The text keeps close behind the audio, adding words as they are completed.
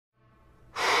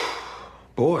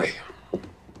Boy,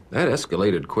 that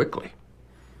escalated quickly.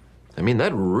 I mean,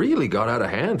 that really got out of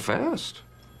hand fast.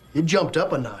 It jumped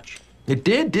up a notch. It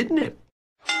did, didn't it?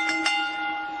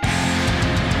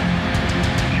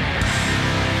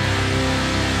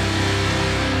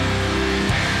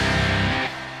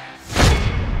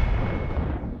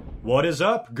 What is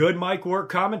up? GoodMicWork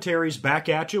commentaries back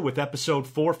at you with episode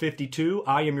 452.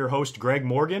 I am your host, Greg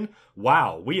Morgan.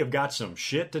 Wow, we have got some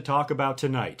shit to talk about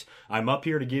tonight. I'm up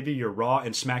here to give you your Raw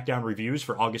and Smackdown reviews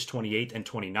for August 28th and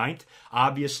 29th.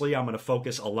 Obviously, I'm going to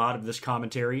focus a lot of this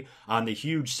commentary on the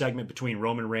huge segment between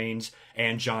Roman Reigns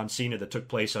and John Cena that took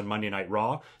place on Monday Night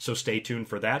Raw, so stay tuned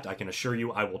for that. I can assure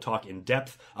you I will talk in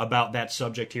depth about that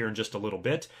subject here in just a little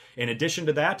bit. In addition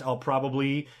to that, I'll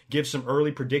probably give some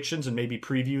early predictions and maybe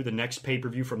preview the next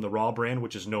pay-per-view from the Raw brand,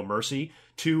 which is No Mercy.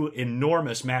 2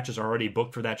 enormous matches are already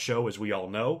booked for that show, as we all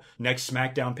know. Next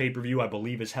Smackdown pay-per-view, I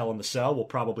believe, is Hell in the Cell. We'll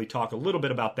probably talk a little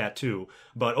bit about that too.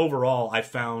 But overall, I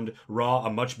found Raw a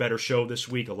much better show this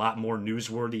week. A lot more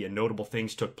newsworthy and notable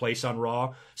things took place on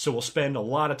Raw. So we'll spend a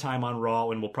lot of time on Raw,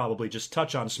 and we'll probably just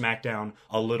touch on SmackDown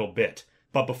a little bit.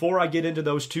 But before I get into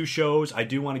those two shows, I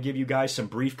do want to give you guys some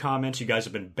brief comments. You guys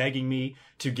have been begging me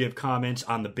to give comments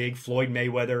on the big Floyd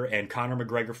Mayweather and Conor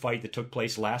McGregor fight that took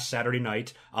place last Saturday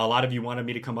night. A lot of you wanted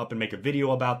me to come up and make a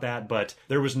video about that, but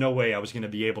there was no way I was going to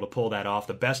be able to pull that off.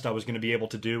 The best I was going to be able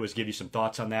to do is give you some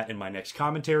thoughts on that in my next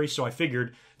commentary, so I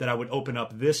figured that I would open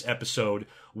up this episode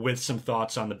with some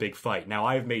thoughts on the big fight. Now,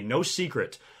 I have made no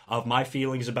secret of my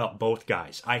feelings about both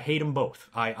guys. I hate them both.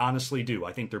 I honestly do.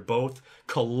 I think they're both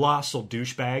colossal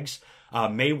douchebags.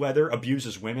 Mayweather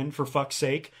abuses women, for fuck's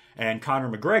sake, and Conor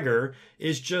McGregor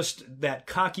is just that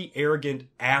cocky, arrogant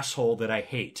asshole that I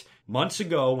hate. Months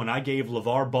ago, when I gave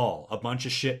LeVar Ball a bunch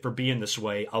of shit for being this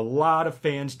way, a lot of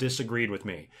fans disagreed with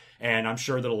me. And I'm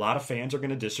sure that a lot of fans are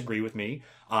going to disagree with me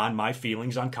on my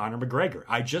feelings on Conor McGregor.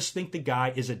 I just think the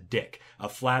guy is a dick, a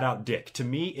flat-out dick. To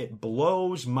me, it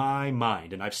blows my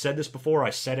mind. And I've said this before, I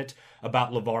said it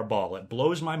about LeVar Ball. It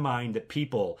blows my mind that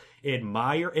people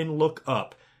admire and look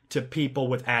up to people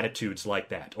with attitudes like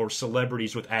that, or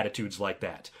celebrities with attitudes like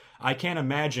that. I can't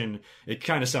imagine, it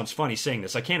kind of sounds funny saying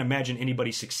this, I can't imagine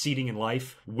anybody succeeding in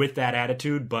life with that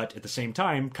attitude, but at the same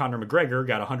time, Conor McGregor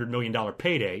got a $100 million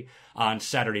payday on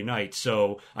Saturday night,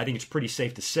 so I think it's pretty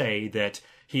safe to say that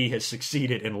he has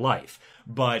succeeded in life.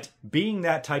 But being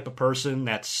that type of person,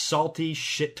 that salty,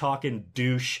 shit-talking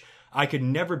douche, I could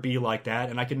never be like that,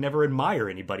 and I could never admire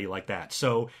anybody like that.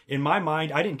 So, in my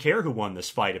mind, I didn't care who won this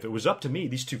fight. If it was up to me,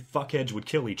 these two fuckheads would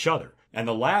kill each other. And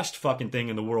the last fucking thing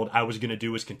in the world I was going to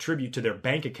do is contribute to their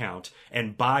bank account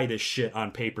and buy this shit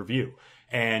on pay-per-view.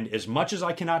 And as much as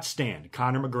I cannot stand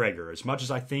Conor McGregor, as much as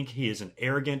I think he is an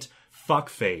arrogant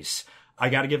fuckface, I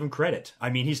gotta give him credit. I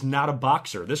mean, he's not a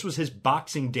boxer. This was his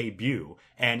boxing debut.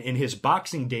 And in his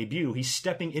boxing debut, he's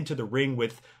stepping into the ring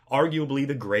with arguably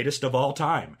the greatest of all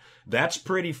time. That's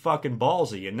pretty fucking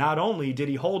ballsy. And not only did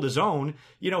he hold his own,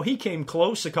 he came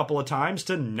close a couple of times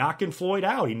to knocking Floyd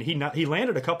out. He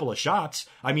landed a couple of shots.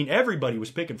 I mean, everybody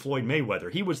was picking Floyd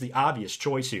Mayweather. He was the obvious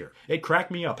choice here. It cracked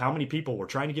me up how many people were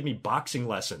trying to give me boxing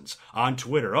lessons on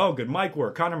Twitter. Oh,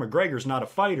 GoodMicWork, Conor McGregor's not a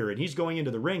fighter, and he's going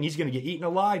into the ring. He's going to get eaten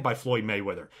alive by Floyd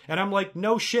Mayweather. And I'm like,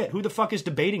 no shit. Who the fuck is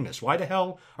debating this? Why the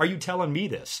hell are you telling me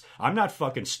this? I'm not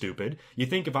fucking stupid. You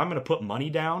think if I'm going to put money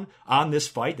down on this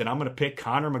fight that I'm going to pick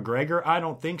Conor McGregor? I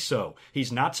don't think so.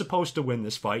 He's not supposed to win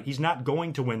this fight. He's not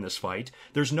going to win this fight.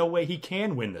 There's no way he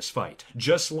can win this fight.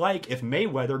 Just like if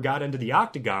Mayweather got into the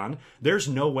octagon, there's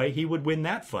no way he would win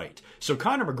that fight. So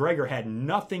Conor McGregor had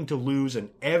nothing to lose and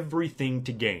everything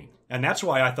to gain. And that's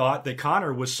why I thought that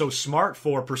Conor was so smart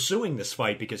for pursuing this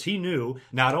fight, because he knew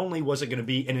not only was it going to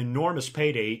be an enormous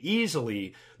payday,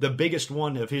 easily the biggest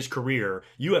one of his career,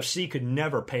 UFC could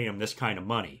never pay him this kind of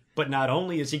money. But not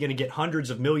only is he going to get hundreds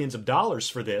of millions of dollars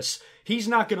for this, he's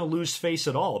not going to lose face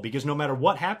at all, because no matter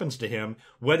what happens to him,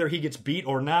 whether he gets beat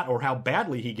or not, or how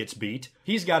badly he gets beat,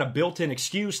 he's got a built-in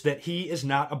excuse that he is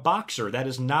not a boxer. That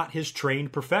is not his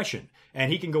trained profession. And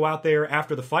he can go out there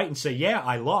after the fight and say, yeah,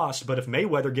 I lost, but if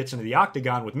Mayweather gets into the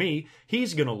octagon with me,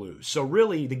 he's going to lose. So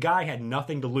really, the guy had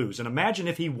nothing to lose. And imagine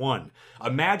if he won.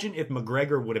 Imagine if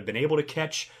McGregor would have been able to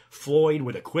catch Floyd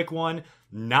with a quick one,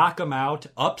 knock him out,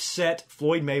 upset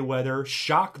Floyd Mayweather,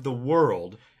 shock the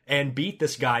world, and beat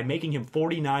this guy, making him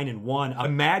 49-1.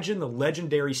 Imagine the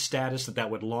legendary status that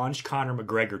would launch Conor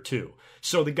McGregor to.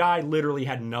 So the guy literally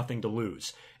had nothing to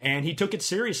lose. And he took it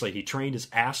seriously. He trained his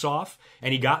ass off,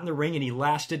 and he got in the ring, and he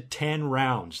lasted 10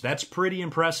 rounds. That's pretty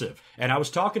impressive. And I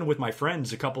was talking with my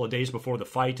friends a couple of days before the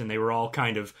fight, and they were all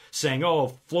kind of saying,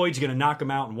 oh, Floyd's going to knock him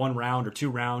out in 1 round or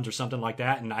 2 rounds or something like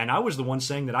that. And I was the one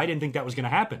saying that I didn't think that was going to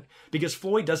happen, because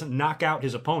Floyd doesn't knock out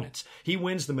his opponents. He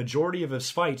wins the majority of his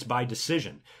fights by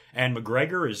decision. And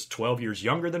McGregor is 12 years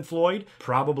younger than Floyd,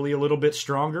 probably a little bit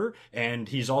stronger, and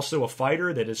he's also a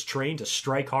fighter that is trained to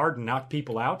strike hard and knock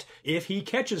people out. If he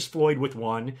catches Floyd with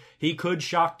one, he could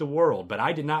shock the world, but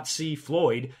I did not see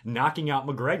Floyd knocking out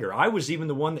McGregor. I was even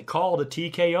the one that called a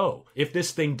TKO. If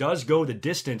this thing does go the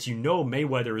distance, you know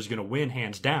Mayweather is going to win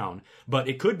hands down, but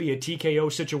it could be a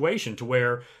TKO situation to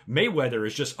where Mayweather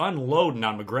is just unloading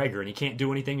on McGregor and he can't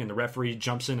do anything and the referee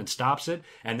jumps in and stops it,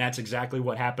 and that's exactly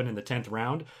what happened in the 10th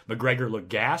round. McGregor looked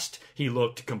gassed, he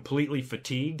looked completely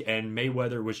fatigued, and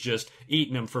Mayweather was just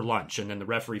eating him for lunch, and then the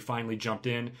referee finally jumped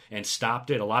in and stopped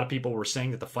it. A lot of people were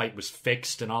saying that the fight was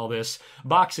fixed and all this.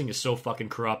 Boxing is so fucking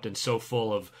corrupt and so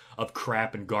full of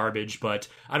crap and garbage, but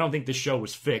I don't think this show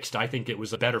was fixed. I think it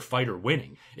was a better fighter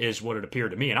winning, is what it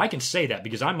appeared to me, and I can say that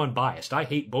because I'm unbiased. I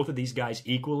hate both of these guys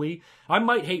equally. I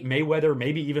might hate Mayweather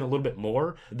maybe even a little bit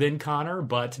more than Conor,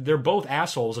 but they're both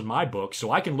assholes in my book, so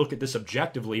I can look at this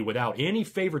objectively without any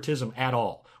favoritism at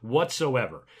all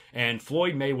whatsoever. And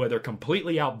Floyd Mayweather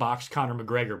completely outboxed Conor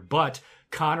McGregor, but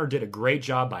Conor did a great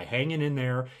job by hanging in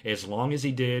there as long as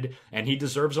he did, and he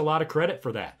deserves a lot of credit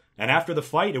for that. And after the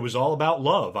fight, it was all about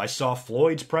love. I saw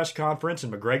Floyd's press conference,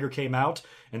 and McGregor came out,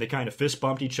 and they kind of fist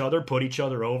bumped each other, put each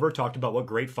other over, talked about what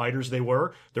great fighters they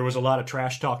were. There was a lot of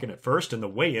trash talking at first, and the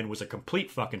weigh-in was a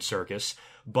complete fucking circus.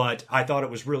 But I thought it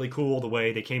was really cool the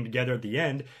way they came together at the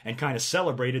end and kind of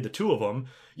celebrated the two of them,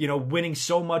 you know, winning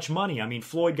so much money. I mean,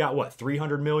 Floyd got, what,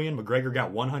 300 million? McGregor got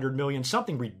 100 million?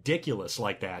 Something ridiculous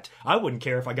like that. I wouldn't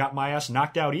care if I got my ass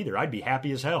knocked out either. I'd be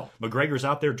happy as hell. McGregor's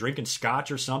out there drinking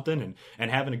scotch or something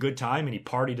and having a good time, and he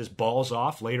partied his balls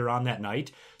off later on that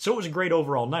night. So it was a great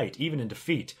overall night, even in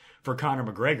defeat, for Conor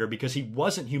McGregor, because he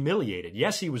wasn't humiliated.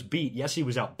 Yes, he was beat. Yes, he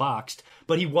was outboxed,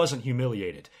 but he wasn't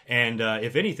humiliated. And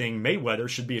if anything, Mayweather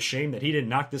should be ashamed that he didn't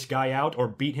knock this guy out or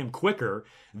beat him quicker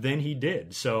than he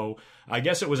did. So I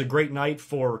guess it was a great night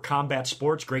for combat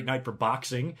sports, great night for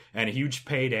boxing, and a huge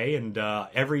payday, and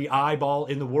every eyeball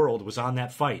in the world was on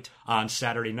that fight on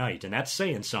Saturday night, and that's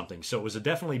saying something. So it was a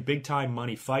definitely big-time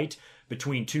money fight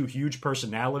between two huge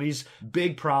personalities.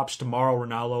 Big props to Mauro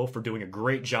Ranallo for doing a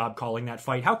great job calling that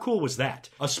fight. How cool was that?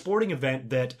 A sporting event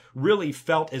that really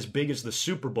felt as big as the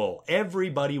Super Bowl.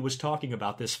 Everybody was talking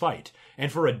about this fight. And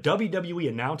for a WWE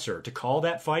announcer to call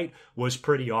that fight was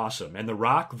pretty awesome. And The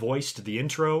Rock voiced the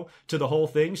intro to the whole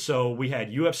thing. So we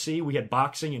had UFC, we had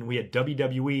boxing, and we had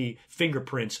WWE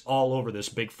fingerprints all over this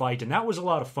big fight. And that was a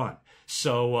lot of fun.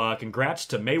 So congrats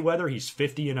to Mayweather. He's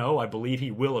 50-0. I believe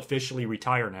he will officially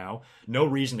retire now. No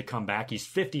reason to come back. He's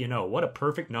 50-0. What a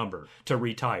perfect number to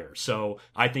retire. So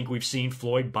I think we've seen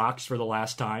Floyd box for the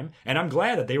last time. And I'm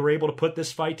glad that they were able to put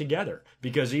this fight together.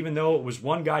 Because even though it was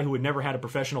one guy who had never had a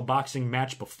professional boxing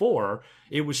match before,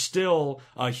 it was still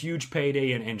a huge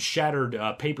payday and shattered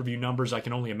pay-per-view numbers. I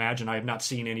can only imagine. I have not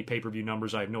seen any pay-per-view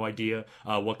numbers. I have no idea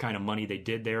what kind of money they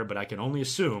did there, but I can only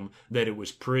assume that it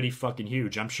was pretty fucking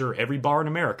huge. I'm sure every bar in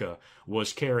America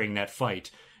was carrying that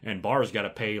fight, and bars got to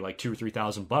pay like $2,000 or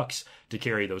 $3,000 to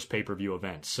carry those pay-per-view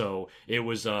events. So it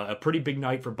was a pretty big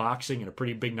night for boxing and a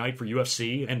pretty big night for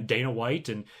UFC and Dana White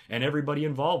and everybody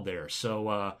involved there.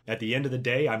 So at the end of the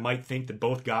day, I might think that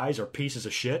both guys are pieces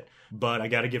of shit, but I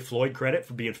got to give Floyd credit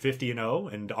for being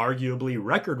 50-0, and arguably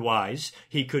record-wise,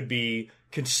 he could be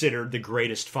considered the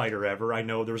greatest fighter ever. I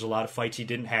know there was a lot of fights he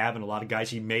didn't have and a lot of guys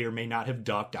he may or may not have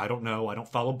ducked. I don't know. I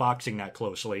don't follow boxing that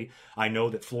closely. I know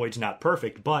that Floyd's not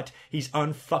perfect, but he's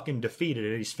unfucking defeated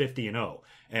and he's 50-0.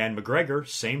 And McGregor,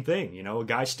 same thing. You know, a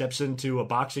guy steps into a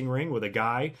boxing ring with a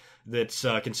guy that's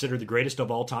considered the greatest of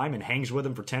all time and hangs with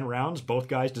him for 10 rounds. Both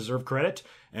guys deserve credit,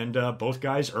 and both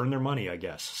guys earn their money, I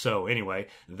guess. So anyway,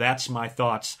 that's my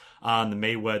thoughts on the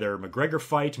Mayweather-McGregor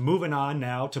fight. Moving on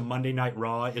now to Monday Night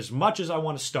Raw. As much as I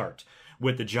want to start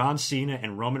with the John Cena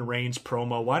and Roman Reigns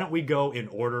promo, why don't we go in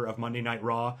order of Monday Night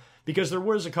Raw? Because there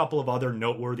was a couple of other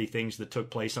noteworthy things that took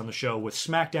place on the show. With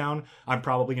SmackDown, I'm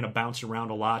probably going to bounce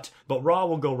around a lot, but Raw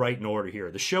will go right in order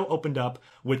here. The show opened up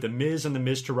with The Miz and the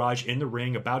Miztourage in the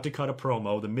ring about to cut a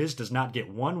promo. The Miz does not get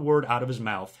one word out of his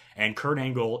mouth, and Kurt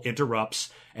Angle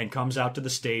interrupts and comes out to the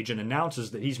stage and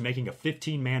announces that he's making a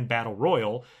 15-man battle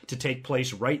royal to take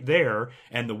place right there,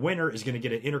 and the winner is going to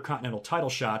get an Intercontinental title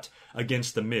shot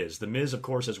against The Miz. The Miz, of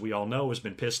course, as we all know, has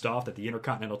been pissed off that the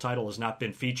Intercontinental title has not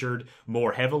been featured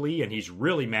more heavily WWE, and he's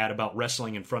really mad about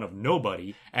wrestling in front of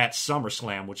nobody at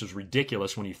SummerSlam, which is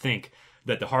ridiculous when you think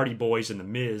that the Hardy Boys and the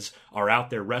Miz are out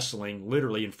there wrestling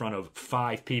literally in front of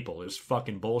 5 people. It was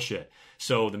fucking bullshit.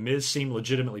 So the Miz seemed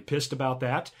legitimately pissed about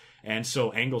that. And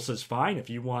so Angle says, fine, if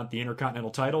you want the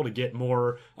Intercontinental title to get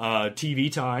more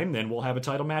TV time, then we'll have a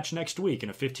title match next week.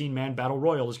 And a 15-man battle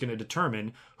royal is going to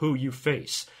determine who you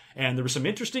face. And there were some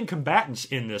interesting combatants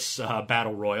in this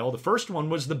battle royal. The first one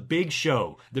was the Big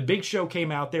Show. The Big Show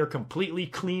came out there completely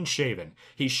clean-shaven.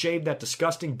 He shaved that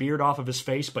disgusting beard off of his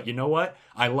face, but you know what?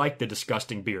 I like the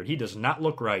disgusting beard. He does not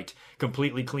look right,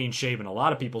 completely clean-shaven. A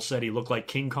lot of people said he looked like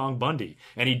King Kong Bundy,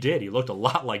 and he did. He looked a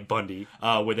lot like Bundy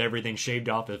with everything shaved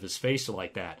off of his face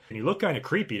like that. And he looked kind of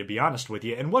creepy, to be honest with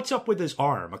you. And what's up with his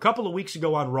arm? A couple of weeks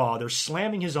ago on Raw, they're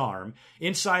slamming his arm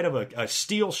inside of a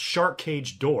steel shark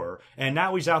cage door, and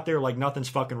now he's out there like nothing's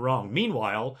fucking wrong.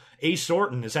 Meanwhile, Ace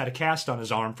Orton has had a cast on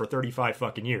his arm for 35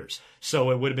 fucking years. So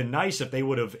it would have been nice if they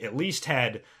would have at least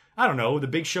had, I don't know, the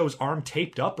Big Show's arm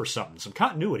taped up or something. Some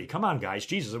continuity. Come on, guys.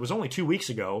 Jesus, it was only 2 weeks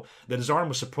ago that his arm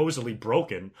was supposedly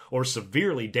broken or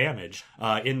severely damaged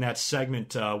in that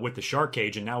segment with the shark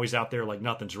cage, and now he's out there like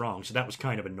nothing's wrong. So that was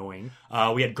kind of annoying.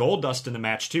 We had Goldust in the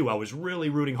match, too. I was really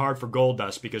rooting hard for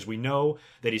Goldust because we know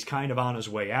that he's kind of on his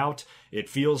way out. It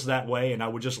feels that way, and I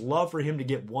would just love for him to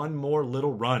get one more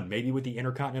little run, maybe with the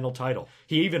Intercontinental title.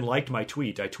 He even liked my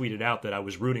tweet. I tweeted out that I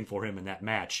was rooting for him in that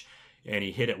match, and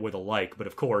he hit it with a like. But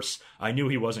of course, I knew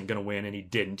he wasn't going to win, and he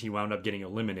didn't. He wound up getting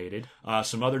eliminated.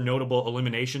 Some other notable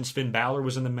eliminations. Finn Balor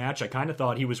was in the match. I kind of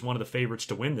thought he was one of the favorites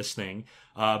to win this thing.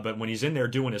 But when he's in there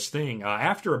doing his thing,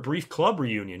 after a brief club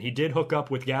reunion, he did hook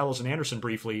up with Gallows and Anderson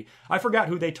briefly. I forgot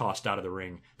who they tossed out of the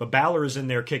ring. But Balor is in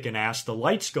there kicking ass. The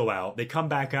lights go out. They come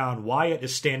back on. Wyatt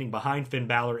is standing behind Finn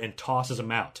Balor and tosses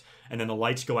him out. And then the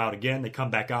lights go out again, they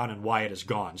come back on, and Wyatt is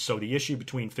gone. So the issue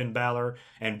between Finn Balor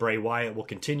and Bray Wyatt will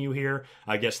continue here.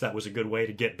 I guess that was a good way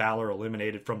to get Balor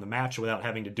eliminated from the match without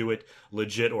having to do it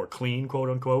legit or clean,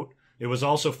 quote-unquote. It was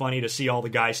also funny to see all the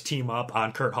guys team up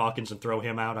on Kurt Hawkins and throw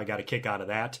him out. I got a kick out of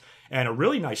that. And a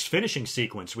really nice finishing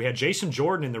sequence. We had Jason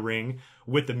Jordan in the ring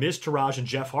with The Miz, Taraj, and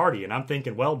Jeff Hardy. And I'm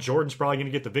thinking, well, Jordan's probably going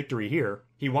to get the victory here.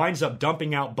 He winds up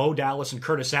dumping out Bo Dallas and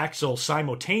Curtis Axel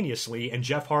simultaneously, and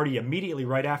Jeff Hardy immediately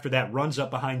right after that runs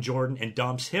up behind Jordan and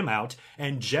dumps him out.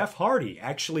 And Jeff Hardy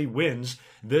actually wins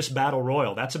this Battle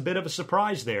Royal. That's a bit of a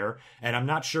surprise there, and I'm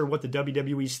not sure what the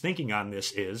WWE's thinking on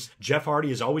this is. Jeff Hardy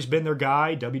has always been their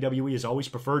guy. WWE has always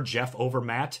preferred Jeff over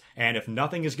Matt, and if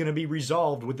nothing is going to be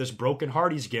resolved with this Broken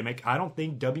Hardys gimmick, I don't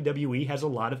think WWE has a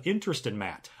lot of interest in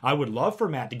Matt. I would love for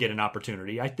Matt to get an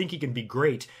opportunity. I think he can be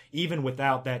great even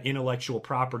without that intellectual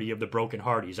property of the Broken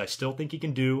Hardys. I still think he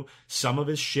can do some of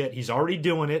his shit. He's already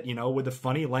doing it, you know, with the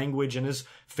funny language and his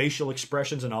facial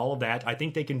expressions and all of that. I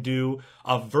think they can do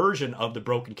a version of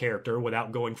the Broken character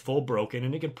without going full Broken,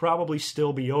 and it could probably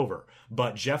still be over.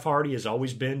 But Jeff Hardy has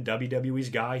always been WWE's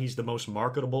guy. He's the most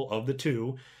marketable of the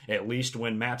two, at least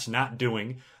when Matt's not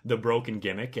doing the Broken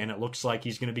gimmick, and it looks like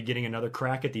he's going to be getting another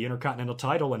crack at the Intercontinental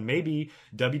title, and maybe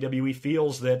WWE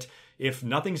feels that if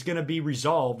nothing's going to be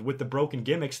resolved with the Broken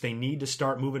gimmicks, they need to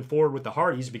start moving forward with the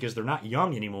Hardys because they're not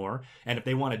young anymore, and if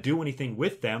they want to do anything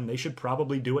with them, they should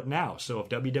probably do it now. So if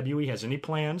WWE has any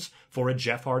plans for a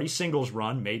Jeff Hardy singles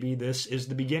run, maybe this is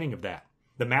the beginning of that.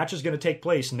 The match is going to take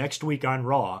place next week on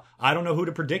Raw. I don't know who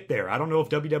to predict there. I don't know if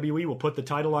WWE will put the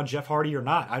title on Jeff Hardy or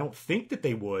not. I don't think that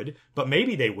they would, but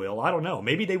maybe they will. I don't know.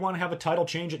 Maybe they want to have a title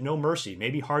change at No Mercy.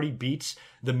 Maybe Hardy beats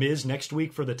The Miz next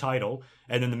week for the title,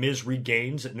 and then The Miz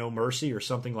regains at No Mercy or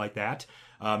something like that.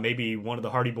 Maybe one of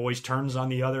the Hardy Boys turns on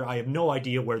the other. I have no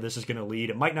idea where this is going to lead.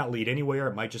 It might not lead anywhere.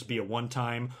 It might just be a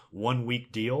one-time,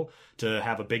 one-week deal to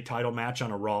have a big title match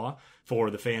on a Raw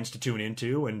for the fans to tune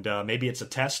into. And maybe it's a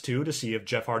test, too, to see if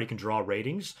Jeff Hardy can draw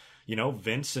ratings. You know,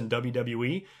 Vince and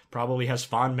WWE probably has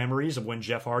fond memories of when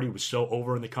Jeff Hardy was so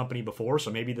over in the company before.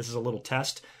 So maybe this is a little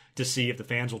test to see if the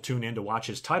fans will tune in to watch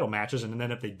his title matches, and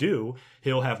then if they do,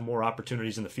 he'll have more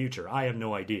opportunities in the future. I have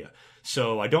no idea.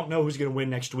 So I don't know who's going to win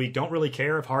next week. Don't really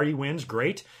care. If Hardy wins,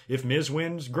 great. If Miz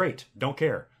wins, great. Don't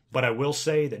care. But I will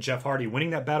say that Jeff Hardy winning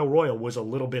that Battle Royal was a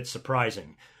little bit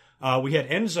surprising. We had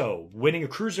Enzo winning a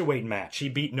cruiserweight match. He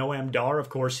beat Noam Dar. Of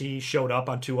course, he showed up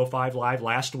on 205 Live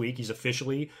last week. He's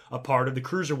officially a part of the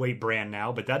cruiserweight brand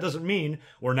now, but that doesn't mean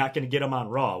we're not going to get him on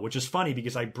Raw, which is funny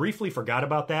because I briefly forgot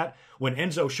about that. When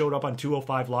Enzo showed up on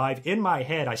 205 Live, in my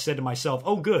head, I said to myself,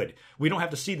 oh, good, we don't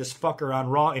have to see this fucker on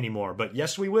Raw anymore. But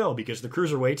yes, we will, because the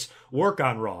cruiserweights work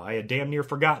on Raw. I had damn near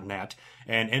forgotten that.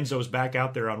 And Enzo's back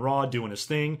out there on Raw doing his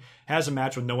thing, has a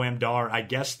match with Noam Dar. I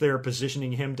guess they're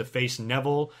positioning him to face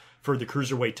Neville for the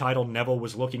Cruiserweight title. Neville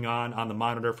was looking on the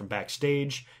monitor from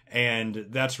backstage, and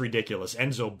that's ridiculous.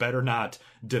 Enzo better not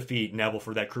defeat Neville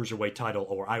for that Cruiserweight title,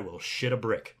 or I will shit a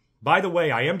brick. By the way,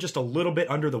 I am just a little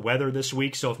bit under the weather this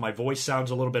week, so if my voice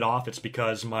sounds a little bit off, it's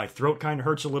because my throat kind of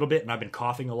hurts a little bit, and I've been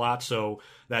coughing a lot, so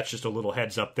that's just a little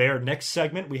heads up there. Next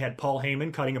segment, we had Paul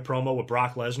Heyman cutting a promo with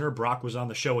Brock Lesnar. Brock was on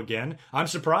the show again. I'm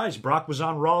surprised Brock was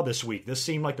on Raw this week. This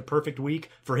seemed like the perfect week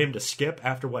for him to skip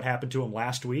after what happened to him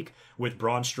last week with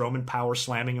Braun Strowman power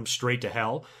slamming him straight to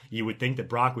hell. You would think that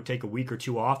Brock would take a week or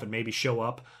two off and maybe show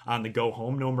up on the Go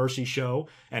Home No Mercy show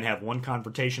and have one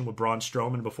confrontation with Braun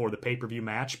Strowman before the pay-per-view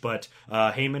match, but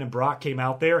Heyman and Brock came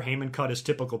out there. Heyman cut his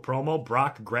typical promo.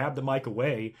 Brock grabbed the mic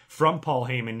away from Paul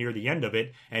Heyman near the end of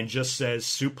it and just says,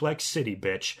 "Suplex City,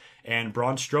 bitch." And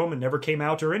Braun Strowman never came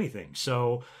out or anything.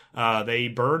 So they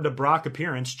burned a Brock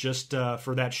appearance just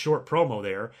for that short promo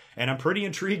there. And I'm pretty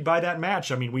intrigued by that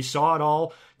match. I mean, we saw it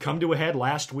all come to a head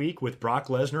last week with Brock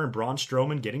Lesnar and Braun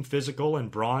Strowman getting physical and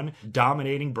Braun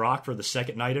dominating Brock for the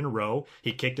second night in a row.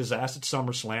 He kicked his ass at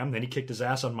SummerSlam, then he kicked his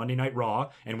ass on Monday Night Raw,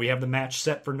 and we have the match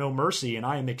set for No Mercy, and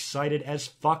I am excited as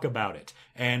fuck about it.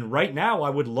 And right now,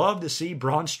 I would love to see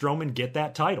Braun Strowman get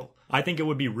that title. I think it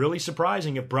would be really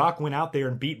surprising if Brock went out there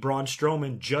and beat Braun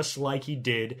Strowman just like he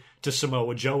did to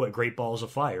Samoa Joe at Great Balls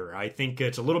of Fire. I think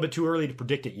it's a little bit too early to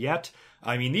predict it yet.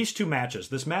 I mean, these two matches,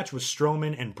 this match with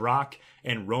Strowman and Brock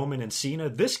and Roman and Cena,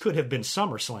 this could have been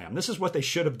SummerSlam. This is what they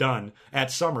should have done at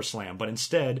SummerSlam, but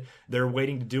instead, they're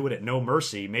waiting to do it at No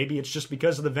Mercy. Maybe it's just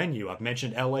because of the venue. I've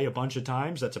mentioned LA a bunch of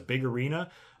times. That's a big arena,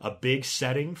 a big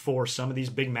setting for some of these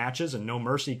big matches, and No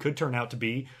Mercy could turn out to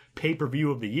be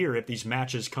pay-per-view of the year if these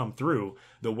matches come through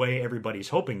the way everybody's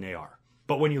hoping they are.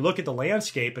 But when you look at the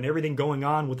landscape and everything going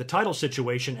on with the title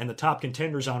situation and the top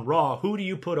contenders on Raw, who do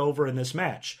you put over in this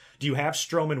match? Do you have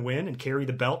Strowman win and carry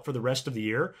the belt for the rest of the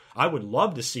year? I would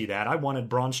love to see that. I wanted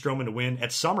Braun Strowman to win at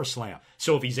SummerSlam.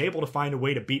 So if he's able to find a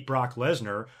way to beat Brock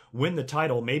Lesnar, win the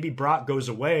title, maybe Brock goes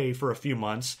away for a few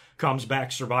months, comes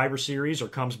back Survivor Series or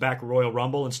comes back Royal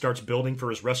Rumble and starts building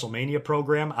for his WrestleMania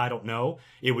program. I don't know.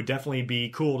 It would definitely be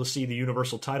cool to see the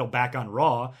Universal title back on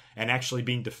Raw and actually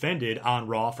being defended on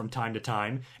Raw from time to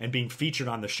time and being featured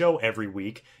on the show every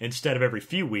week instead of every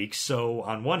few weeks. So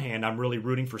on one hand, I'm really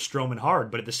rooting for Strowman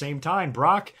hard, but at the same time,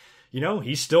 Brock,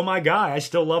 he's still my guy. I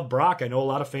still love Brock. I know a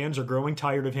lot of fans are growing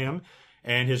tired of him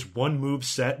and his one move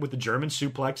set with the German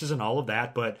suplexes and all of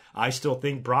that, but I still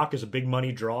think Brock is a big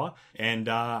money draw, and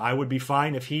I would be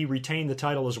fine if he retained the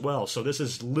title as well. So this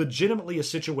is legitimately a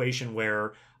situation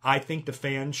where I think the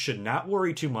fans should not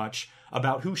worry too much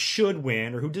about who should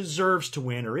win or who deserves to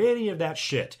win or any of that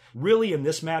shit. Really, in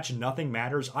this match, nothing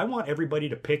matters. I want everybody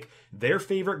to pick their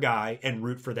favorite guy and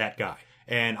root for that guy.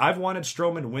 And I've wanted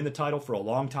Strowman to win the title for a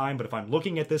long time, but if I'm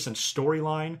looking at this in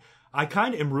storyline, I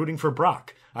kind of am rooting for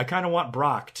Brock. I kind of want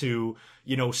Brock to,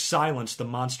 silence the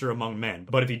monster among men.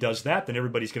 But if he does that, then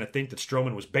everybody's going to think that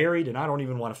Strowman was buried, and I don't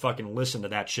even want to fucking listen to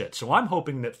that shit. So I'm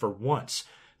hoping that for once,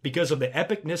 because of the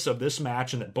epicness of this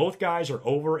match and that both guys are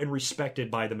over and respected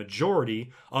by the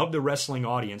majority of the wrestling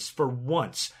audience, for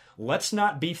once, let's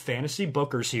not be fantasy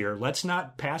bookers here. Let's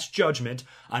not pass judgment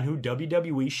on who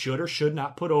WWE should or should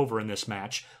not put over in this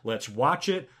match. Let's watch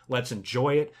it. Let's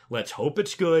enjoy it. Let's hope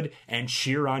it's good and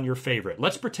cheer on your favorite.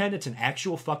 Let's pretend it's an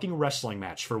actual fucking wrestling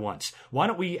match for once. Why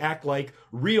don't we act like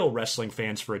real wrestling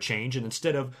fans for a change, and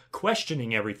instead of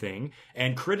questioning everything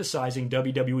and criticizing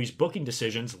WWE's booking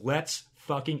decisions, let's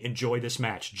fucking enjoy this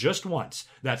match just once.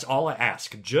 That's all I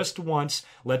ask. Just once.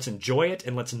 Let's enjoy it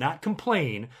and let's not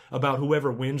complain about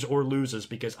whoever wins or loses,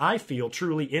 because I feel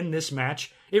truly in this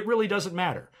match, it really doesn't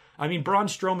matter. I mean, Braun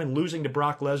Strowman losing to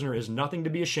Brock Lesnar is nothing to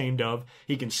be ashamed of.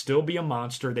 He can still be a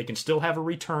monster. They can still have a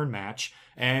return match.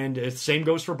 And the same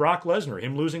goes for Brock Lesnar.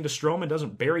 Him losing to Strowman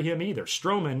doesn't bury him either.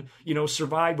 Strowman,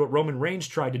 survived what Roman Reigns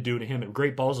tried to do to him at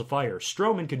Great Balls of Fire.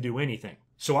 Strowman can do anything.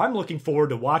 So I'm looking forward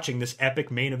to watching this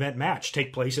epic main event match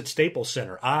take place at Staples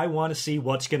Center. I want to see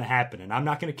what's going to happen, and I'm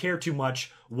not going to care too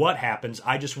much what happens.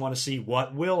 I just want to see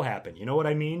what will happen. You know what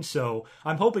I mean? So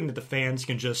I'm hoping that the fans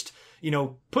can just,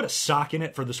 put a sock in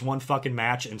it for this one fucking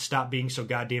match and stop being so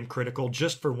goddamn critical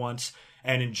just for once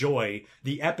and enjoy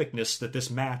the epicness that this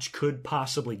match could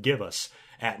possibly give us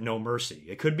at No Mercy.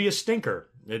 It could be a stinker.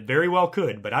 It very well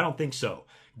could, but I don't think so.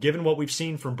 Given what we've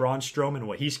seen from Braun Strowman,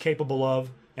 what he's capable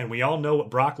of, and we all know what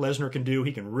Brock Lesnar can do.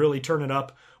 He can really turn it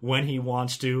up when he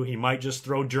wants to. He might just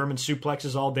throw German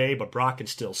suplexes all day, but Brock can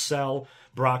still sell.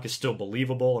 Brock is still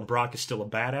believable, and Brock is still a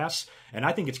badass. And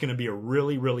I think it's going to be a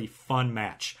really, really fun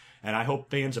match. And I hope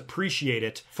fans appreciate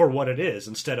it for what it is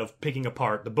instead of picking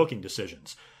apart the booking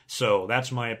decisions. So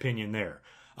that's my opinion there.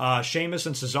 Sheamus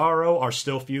and Cesaro are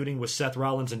still feuding with Seth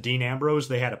Rollins and Dean Ambrose.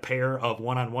 They had a pair of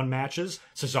one-on-one matches.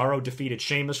 Cesaro defeated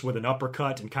Sheamus with an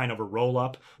uppercut and kind of a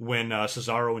roll-up when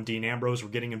Cesaro and Dean Ambrose were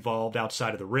getting involved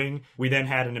outside of the ring. We then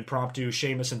had an impromptu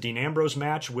Sheamus and Dean Ambrose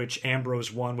match, which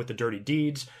Ambrose won with the Dirty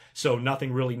Deeds. So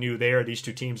nothing really new there. These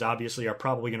two teams obviously are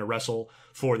probably going to wrestle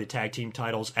for the tag team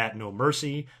titles at No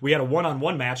Mercy. We had a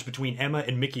one-on-one match between Emma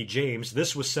and Mickie James.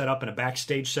 This was set up in a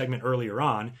backstage segment earlier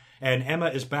on, and Emma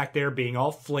is back there being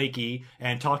all flaky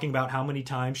and talking about how many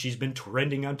times she's been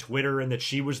trending on Twitter and that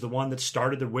she was the one that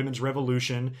started the women's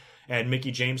revolution. And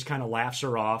Mickie James kind of laughs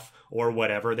her off or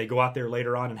whatever. They go out there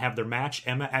later on and have their match.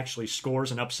 Emma actually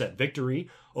scores an upset victory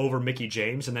over Mickie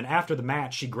James. And then after the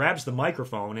match, she grabs the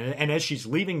microphone. And as she's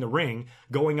leaving the ring,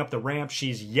 going up the ramp,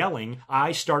 she's yelling,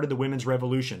 "I started the women's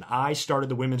revolution. I started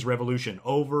the women's revolution,"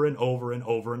 over and over and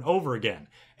over and over again.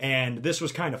 And this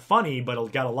was kind of funny, but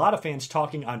it got a lot of fans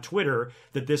talking on Twitter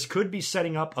that this could be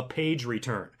setting up a Paige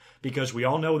return. Because we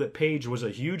all know that Paige was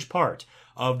a huge part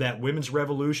of that women's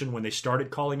revolution when they started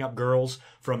calling up girls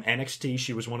from NXT.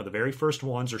 She was one of the very first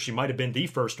ones, or she might have been the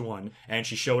first one, and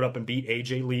she showed up and beat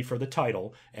AJ Lee for the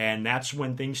title, and that's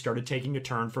when things started taking a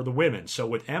turn for the women. So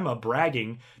with Emma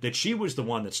bragging that she was the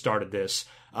one that started this,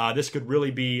 this could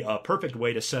really be a perfect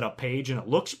way to set up Paige, and it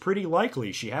looks pretty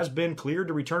likely. She has been cleared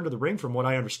to return to the ring from what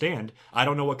I understand. I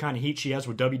don't know what kind of heat she has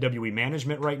with WWE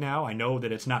management right now. I know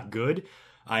that it's not good.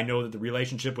 I know that the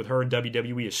relationship with her and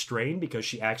WWE is strained because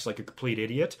she acts like a complete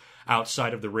idiot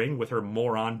outside of the ring with her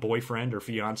moron boyfriend or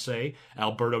fiance,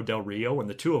 Alberto Del Rio, and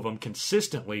the two of them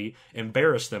consistently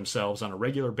embarrass themselves on a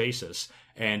regular basis.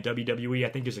 And WWE, I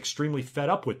think, is extremely fed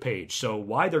up with Paige. So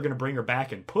why they're going to bring her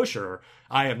back and push her,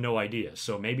 I have no idea.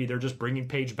 So maybe they're just bringing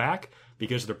Paige back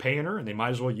because they're paying her and they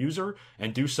might as well use her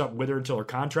and do something with her until her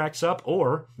contract's up.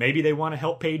 Or maybe they want to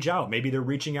help Paige out. Maybe they're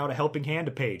reaching out a helping hand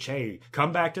to Paige. Hey,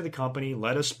 come back to the company.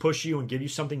 Let us push you and give you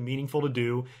something meaningful to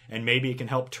do. And maybe it can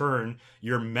help turn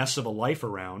your mess of a life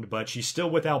around. But she's still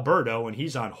with Alberto and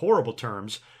he's on horrible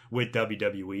terms with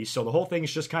WWE. So the whole thing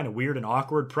is just kind of weird and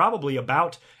awkward. Probably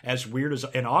about as weird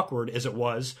and awkward as it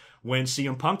was when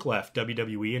CM Punk left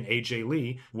WWE and AJ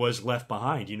Lee was left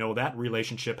behind. You know, that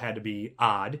relationship had to be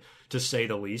odd, to say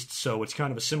the least. So it's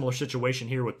kind of a similar situation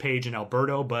here with Paige and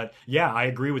Alberto. But yeah, I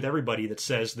agree with everybody that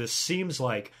says this seems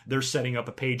like they're setting up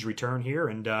a Paige return here,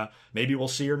 and maybe we'll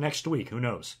see her next week. Who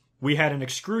knows? We had an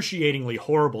excruciatingly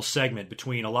horrible segment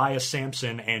between Elias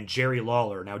Sampson and Jerry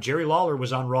Lawler. Now, Jerry Lawler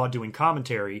was on Raw doing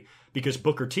commentary because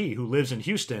Booker T, who lives in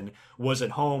Houston, was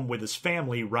at home with his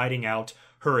family riding out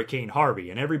Hurricane Harvey.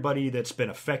 And everybody that's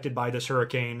been affected by this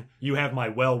hurricane, you have my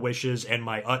well wishes and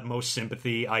my utmost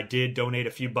sympathy. I did donate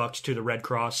a few bucks to the Red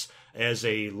Cross. As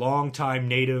a longtime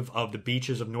native of the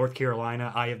beaches of North Carolina,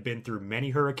 I have been through many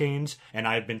hurricanes and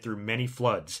I have been through many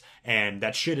floods. And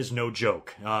that shit is no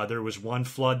joke. There was one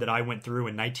flood that I went through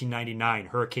in 1999,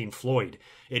 Hurricane Floyd.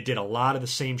 It did a lot of the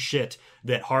same shit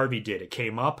that Harvey did. It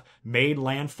came up, made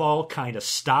landfall, kind of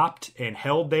stopped and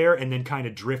held there, and then kind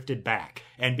of drifted back.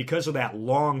 And because of that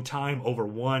long time over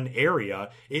one area,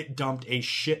 it dumped a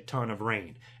shit ton of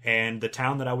rain. And the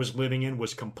town that I was living in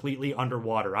was completely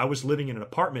underwater. I was living in an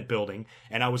apartment building,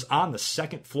 and I was on the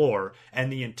second floor,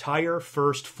 and the entire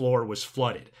first floor was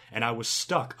flooded. And I was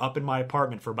stuck up in my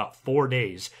apartment for about 4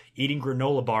 days, eating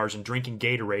granola bars and drinking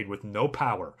Gatorade with no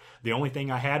power. The only thing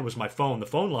I had was my phone. The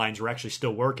phone lines were actually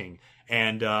still working,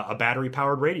 and a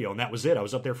battery-powered radio, and that was it. I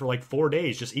was up there for like 4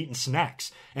 days just eating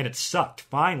snacks, and it sucked.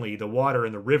 Finally, the water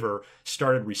in the river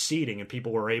started receding, and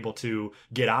people were able to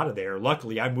get out of there.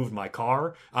 Luckily, I moved my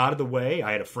car out of the way.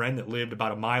 I had a friend that lived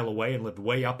about a mile away and lived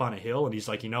way up on a hill, and he's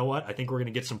like, you know what? I think we're going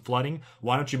to get some flooding.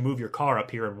 Why don't you move your car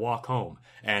up here and walk home?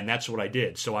 And that's what I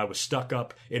did. So I was stuck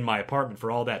up in my apartment for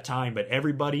all that time, but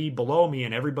everybody below me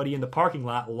and everybody in the parking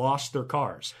lot lost their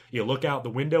cars. You look out the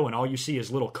window and all you see is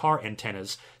little car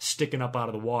antennas sticking up out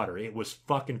of the water. It was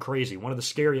fucking crazy. One of the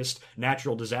scariest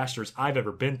natural disasters I've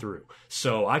ever been through.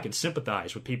 So I can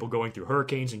sympathize with people going through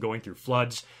hurricanes and going through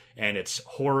floods, and it's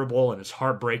horrible and it's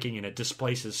heartbreaking and it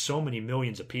displaces so many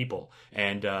millions of people.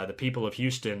 And the people of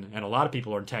Houston and a lot of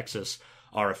people in Texas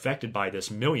are affected by this.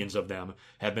 Millions of them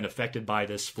have been affected by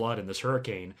this flood and this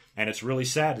hurricane, and it's really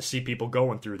sad to see people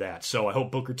going through that. So I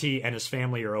hope Booker T and his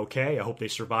family are okay. I hope they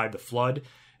survived the flood,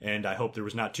 and I hope there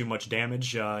was not too much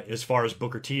damage as far as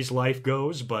Booker T's life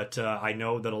goes, but I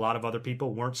know that a lot of other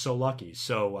people weren't so lucky.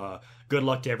 So good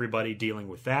luck to everybody dealing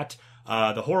with that.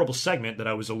 The horrible segment that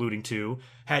I was alluding to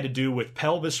had to do with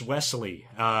Pelvis Wesley.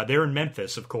 They're in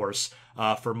Memphis, of course,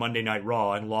 for Monday Night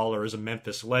Raw, and Lawler is a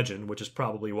Memphis legend, which is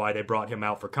probably why they brought him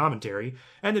out for commentary.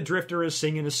 And the Drifter is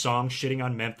singing his song, shitting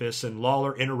on Memphis, and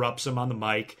Lawler interrupts him on the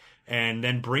mic and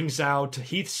then brings out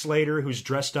Heath Slater, who's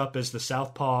dressed up as the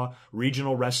Southpaw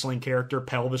regional wrestling character,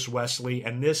 Pelvis Wesley,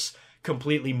 and this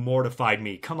completely mortified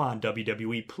me. Come on,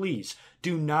 WWE, please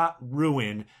do not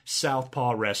ruin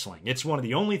Southpaw wrestling. It's one of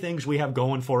the only things we have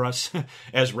going for us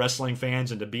as wrestling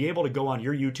fans, and to be able to go on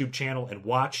your YouTube channel and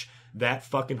watch that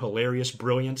fucking hilarious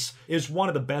brilliance is one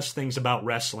of the best things about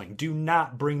wrestling. Do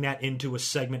not bring that into a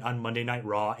segment on Monday Night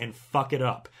Raw and fuck it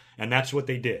up. And that's what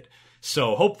they did.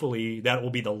 So hopefully that will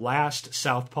be the last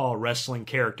Southpaw wrestling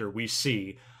character we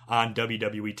see on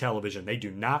WWE television. They do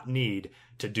not need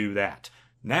to do that.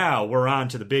 Now we're on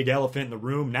to the big elephant in the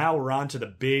room. Now we're on to the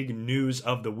big news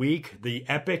of the week. The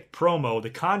epic promo,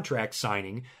 the contract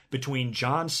signing between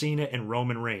John Cena and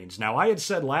Roman Reigns. Now, I had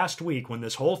said last week when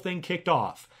this whole thing kicked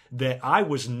off that I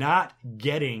was not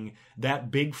getting that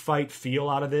big fight feel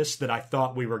out of this that I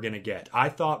thought we were going to get. I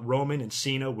thought Roman and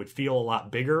Cena would feel a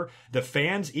lot bigger. The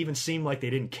fans even seemed like they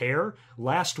didn't care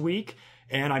last week.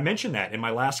 And I mentioned that in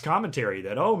my last commentary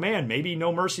that, oh man, maybe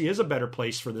No Mercy is a better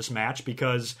place for this match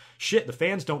because, shit, the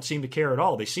fans don't seem to care at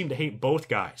all. They seem to hate both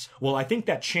guys. Well, I think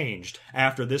that changed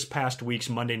after this past week's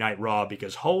Monday Night Raw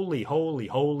because holy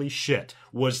shit,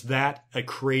 was that a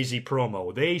crazy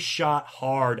promo. They shot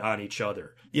hard on each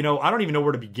other. You know, I don't even know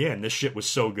where to begin. This shit was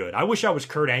so good. I wish I was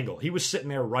Kurt Angle. He was sitting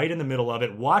there right in the middle of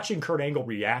it. Watching Kurt Angle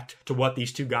react to what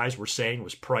these two guys were saying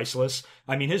was priceless.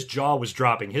 I mean, his jaw was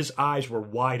dropping. His eyes were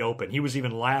wide open. He was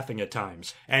even laughing at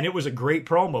times. And it was a great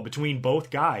promo between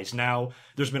both guys. Now,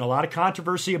 there's been a lot of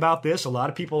controversy about this. A lot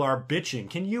of people are bitching.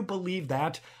 Can you believe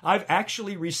that? I've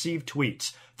actually received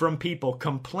tweets from people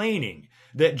complaining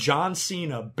that John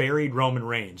Cena buried Roman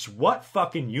Reigns. What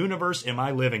fucking universe am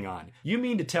I living on? You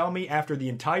mean to tell me after the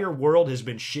entire world has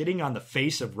been shitting on the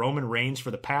face of Roman Reigns for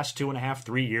the past 2.5,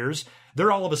 3 years,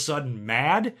 they're all of a sudden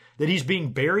mad that he's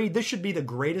being buried? This should be the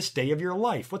greatest day of your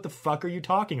life. What the fuck are you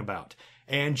talking about?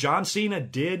 And John Cena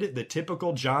did the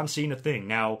typical John Cena thing.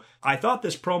 Now, I thought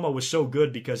this promo was so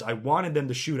good because I wanted them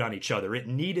to shoot on each other. It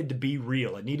needed to be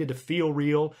real. It needed to feel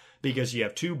real because you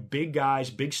have two big guys,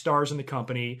 big stars in the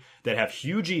company that have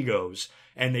huge egos,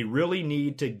 and they really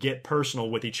need to get personal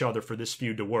with each other for this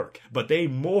feud to work. But they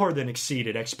more than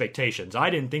exceeded expectations. I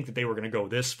didn't think that they were going to go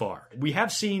this far. We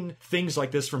have seen things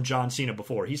like this from John Cena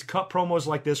before. He's cut promos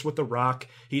like this with The Rock.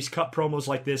 He's cut promos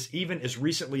like this even as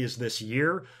recently as this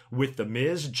year with The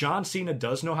Miz. John Cena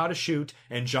does know how to shoot,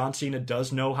 and John Cena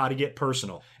does know how to get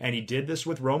personal. And he did this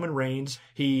with Roman Reigns.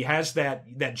 He has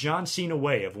that John Cena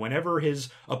way of whenever his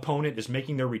opponent is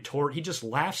making their retort, he just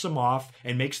laughs them off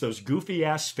and makes those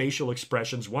goofy-ass facial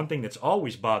expressions. One thing that's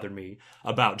always bothered me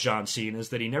about John Cena is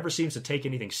that he never seems to take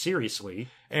anything seriously,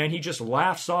 and he just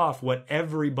laughs off what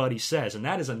everybody says, and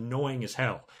that is annoying as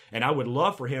hell. And I would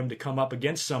love for him to come up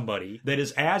against somebody that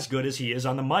is as good as he is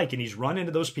on the mic, and he's run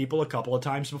into those people a couple of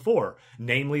times before,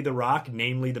 namely The Rock,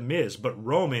 namely The Miz, but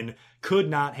Roman could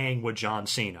not hang with John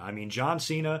Cena. I mean, John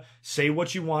Cena, say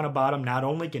what you want about him, not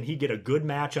only can he get a good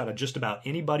match out of just about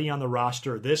anybody on the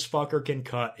roster, this fucker can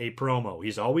cut a promo.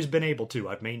 He's always been able to.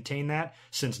 I've maintained that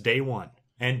since day one.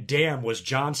 And damn, was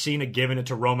John Cena giving it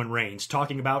to Roman Reigns,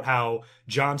 talking about how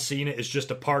John Cena is just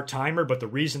a part-timer, but the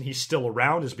reason he's still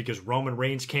around is because Roman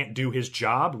Reigns can't do his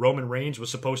job. Roman Reigns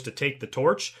was supposed to take the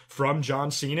torch from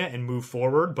John Cena and move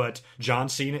forward, but John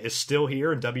Cena is still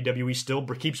here, and WWE still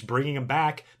keeps bringing him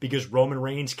back because Roman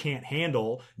Reigns can't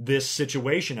handle this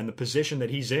situation and the position that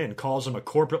he's in, calls him a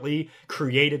corporately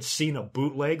created Cena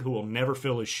bootleg who will never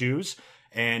fill his shoes.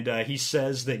 And he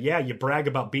says that, yeah, you brag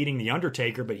about beating The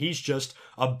Undertaker, but he's just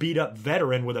a beat-up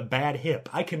veteran with a bad hip.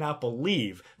 I cannot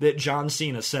believe that John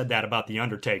Cena said that about The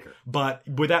Undertaker. But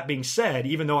with that being said,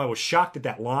 even though I was shocked at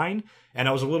that line, and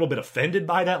I was a little bit offended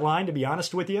by that line, to be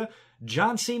honest with you,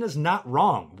 John Cena's not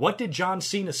wrong. What did John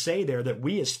Cena say there that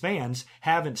we as fans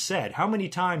haven't said? How many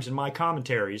times in my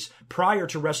commentaries prior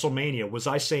to WrestleMania was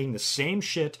I saying the same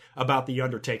shit about The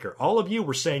Undertaker? All of you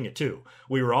were saying it too.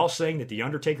 We were all saying that The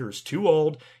Undertaker is too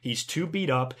old, he's too beat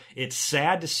up, it's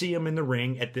sad to see him in the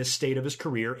ring at this state of his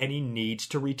career, and he needs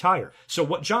to retire. So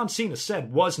what John Cena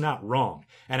said was not wrong,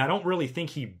 and I don't really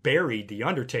think he buried The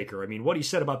Undertaker. I mean, what he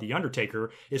said about The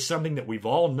Undertaker is something that we've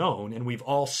all known and we've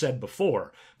all said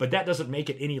before, but that doesn't make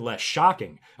it any less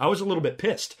shocking. I was a little bit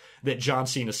pissed that John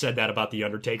Cena said that about The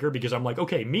Undertaker because I'm like,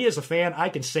 okay, me as a fan, I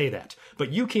can say that,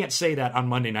 but you can't say that on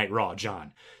Monday Night Raw,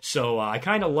 John. So I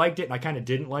kind of liked it and I kind of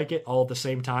didn't like it all at the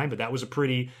same time, but that was a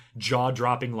pretty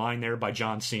jaw-dropping line there by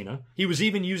John Cena. He was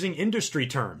even using industry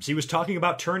terms. He was talking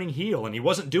about turning heel, and he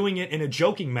wasn't doing it in a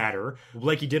joking manner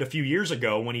like he did a few years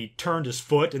ago when he turned his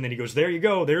foot and then he goes, there you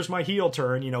go, there's my heel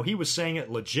turn. You know, he was saying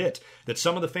it legit, that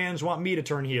some of the fans want me to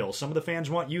turn heel, some of the fans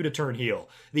want you to turn heel.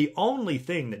 The only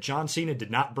thing that John Cena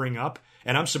did not bring up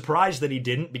And I'm surprised that he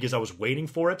didn't because I was waiting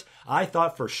for it. I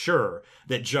thought for sure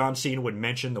that John Cena would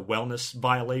mention the wellness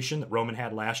violation that Roman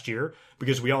had last year,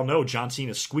 because we all know John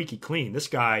Cena's squeaky clean. This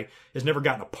guy has never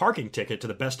gotten a parking ticket to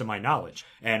the best of my knowledge.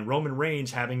 And Roman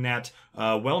Reigns having that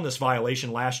wellness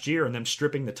violation last year and them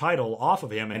stripping the title off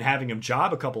of him and having him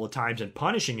job a couple of times and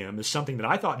punishing him is something that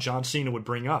I thought John Cena would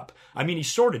bring up. I mean, he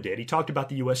sort of did. He talked about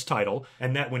the U.S. title,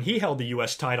 and that when he held the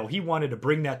U.S. title, he wanted to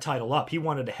bring that title up. He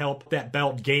wanted to help that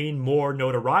belt gain more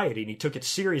notoriety, and he took it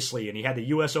seriously, and he had the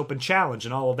U.S. Open Challenge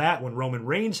and all of that. When Roman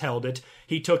Reigns held it,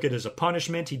 he took it as a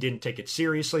punishment. He didn't take it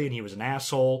seriously, and he was an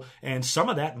asshole, and some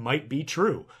of that might be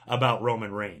true about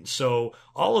Roman Reigns. So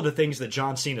all of the things that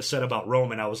John Cena said about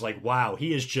Roman, I was like, wow,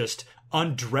 he is just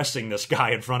undressing this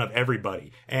guy in front of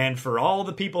everybody. And for all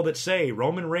the people that say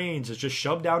Roman Reigns is just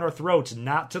shoved down our throats,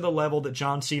 not to the level that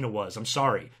John Cena was, I'm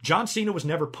sorry. John Cena was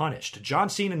never punished. John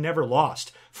Cena never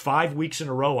lost 5 weeks in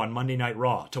a row on Monday Night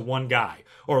Raw to one guy,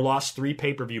 or lost 3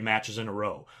 pay-per-view matches in a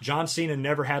row. John Cena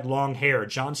never had long hair.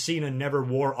 John Cena never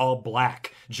wore all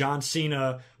black. John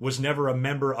Cena was never a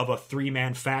member of a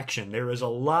 3-man faction. There is a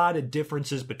lot of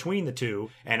differences between the two,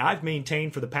 and I've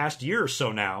maintained for the past year or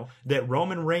so now that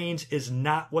Roman Reigns is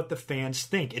not what the fans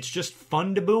think. It's just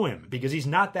fun to boo him because he's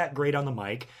not that great on the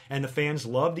mic, and the fans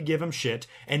love to give him shit,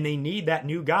 and they need that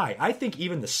new guy. I think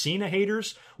even the Cena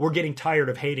haters were getting tired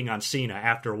of hating on Cena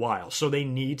after a while, so they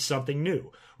need something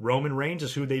new. Roman Reigns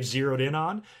is who they've zeroed in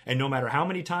on, and no matter how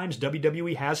many times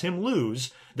WWE has him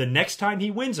lose, the next time he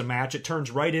wins a match, it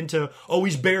turns right into, oh,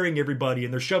 he's burying everybody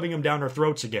and they're shoving him down our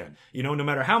throats again. You know, no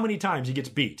matter how many times he gets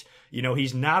beat, you know,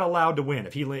 he's not allowed to win.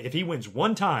 If he wins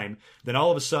one time, then all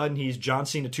of a sudden he's John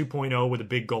Cena 2.0 with a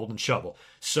big golden shovel.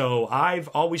 So I've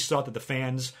always thought that the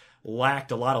fans lacked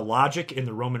a lot of logic in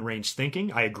the Roman Reigns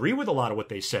thinking. I agree with a lot of what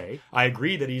they say. I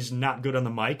agree that he's not good on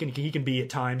the mic and he can be at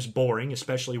times boring,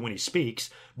 especially when he speaks.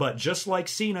 But just like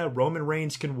Cena, Roman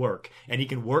Reigns can work, and he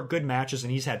can work good matches,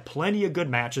 and he's had plenty of good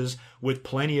matches with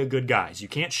plenty of good guys. You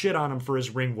can't shit on him for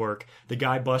his ring work. The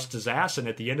guy busts his ass, and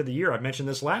at the end of the year, I mentioned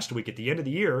this last week, at the end of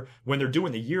the year, when they're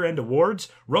doing the year-end awards,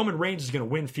 Roman Reigns is going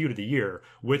to win Feud of the Year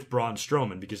with Braun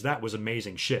Strowman, because that was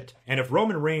amazing shit. And if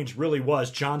Roman Reigns really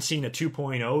was John Cena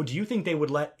 2.0, do you think they would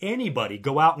let anybody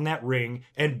go out in that ring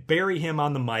and bury him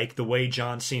on the mic the way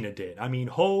John Cena did? I mean,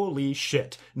 holy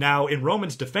shit. Now, in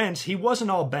Roman's defense, he wasn't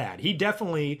all bad. He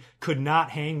definitely could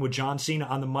not hang with John Cena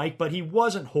on the mic, but he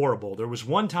wasn't horrible. There was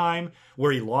one time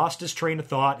where he lost his train of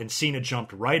thought and Cena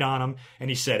jumped right on him and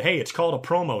he said, hey, it's called a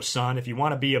promo, son. If you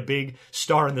want to be a big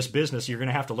star in this business, you're going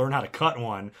to have to learn how to cut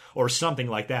one, or something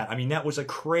like that. I mean, that was a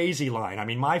crazy line. I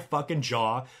mean, my fucking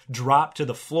jaw dropped to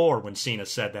the floor when Cena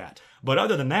said that. But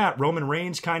other than that, Roman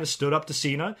Reigns kind of stood up to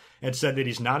Cena and said that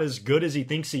he's not as good as he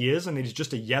thinks he is, and that he's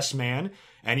just a yes man,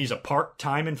 and he's a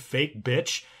part-time and fake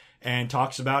bitch, and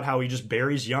talks about how he just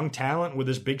buries young talent with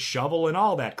his big shovel and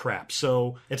all that crap.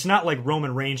 So it's not like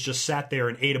Roman Reigns just sat there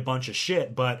and ate a bunch of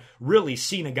shit, but really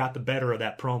Cena got the better of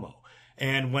that promo.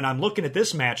 And when I'm looking at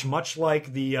this match, much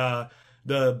like the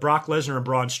Brock Lesnar and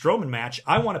Braun Strowman match,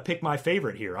 I want to pick my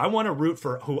favorite here. I want to root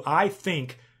for who I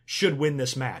think should win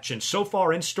this match. And so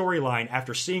far in storyline,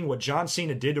 after seeing what John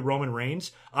Cena did to Roman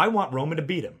Reigns, I want Roman to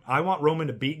beat him. I want Roman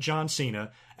to beat John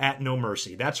Cena at No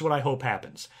Mercy. That's what I hope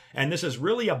happens. And this is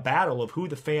really a battle of who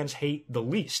the fans hate the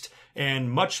least.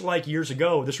 And much like years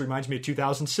ago, this reminds me of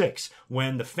 2006,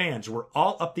 when the fans were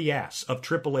all up the ass of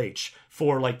Triple H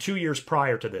for like 2 years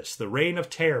prior to this. The Reign of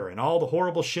Terror and all the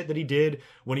horrible shit that he did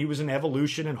when he was in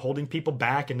Evolution and holding people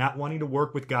back and not wanting to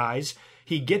work with guys.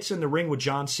 He gets in the ring with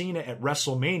John Cena at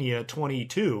WrestleMania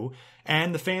 22,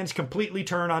 and the fans completely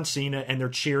turn on Cena and they're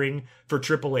cheering for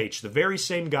Triple H, the very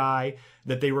same guy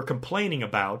that they were complaining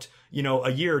about, you know, a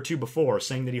year or two before,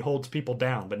 saying that he holds people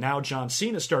down. But now John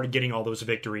Cena started getting all those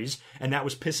victories, and that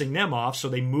was pissing them off, so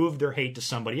they moved their hate to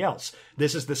somebody else.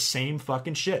 This is the same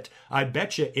fucking shit. I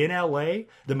bet you in LA,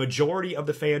 the majority of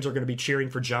the fans are going to be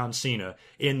cheering for John Cena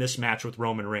in this match with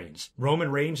Roman Reigns.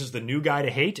 Roman Reigns is the new guy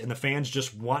to hate, and the fans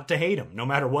just want to hate him, no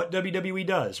matter what WWE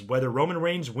does. Whether Roman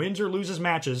Reigns wins or loses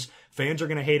matches, fans are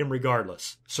going to hate him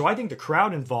regardless. So I think the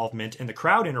crowd involvement and the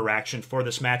crowd interaction for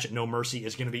this match at No Mercy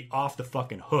is going to be off the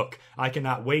fucking hook. I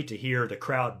cannot wait to hear the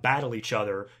crowd battle each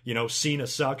other. You know, Cena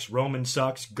sucks, Roman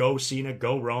sucks, go Cena,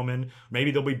 go Roman.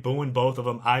 Maybe they'll be booing both of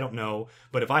them, I don't know.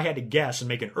 But if I had to guess and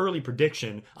make an early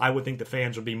prediction, I would think the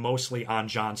fans would be mostly on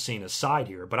John Cena's side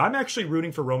here. But I'm actually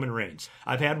rooting for Roman Reigns.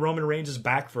 I've had Roman Reigns'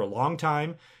 back for a long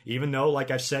time, even though,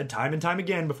 like I've said time and time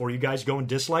again before you guys go and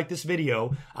dislike this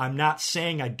video, I'm not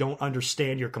saying I don't don't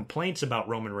understand your complaints about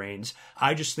Roman Reigns.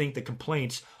 I just think the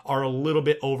complaints are a little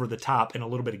bit over the top and a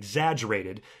little bit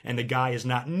exaggerated, and the guy is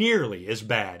not nearly as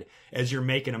bad as you're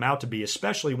making him out to be,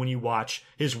 especially when you watch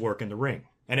his work in the ring.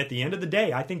 And at the end of the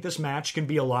day, I think this match can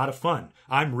be a lot of fun.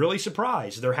 I'm really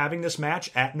surprised they're having this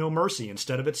match at No Mercy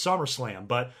instead of at SummerSlam.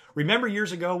 But remember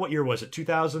years ago, what year was it?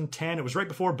 2010? It was right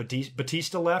before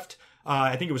Batista left.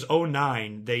 I think it was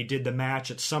 2009. They did the match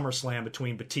at SummerSlam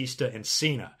between Batista and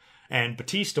Cena. And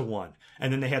Batista won.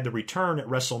 And then they had the return at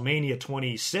WrestleMania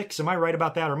 26. Am I right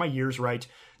about that? Or are my years right?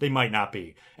 They might not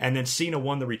be. And then Cena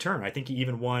won the return. I think he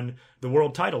even won the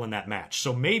world title in that match.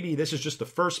 So maybe this is just the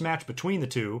first match between the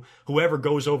two. Whoever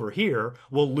goes over here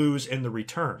will lose in the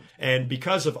return. And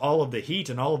because of all of the heat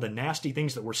and all of the nasty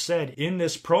things that were said in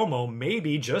this promo,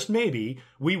 maybe, just maybe,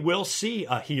 we will see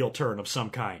a heel turn of some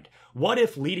kind. What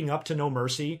if leading up to No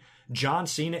Mercy, John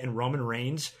Cena and Roman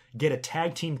Reigns get a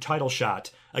tag team title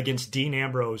shot against Dean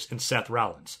Ambrose and Seth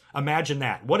Rollins? Imagine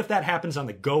that. What if that happens on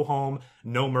the Go Home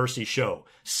No Mercy show?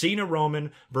 Cena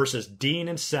Roman versus Dean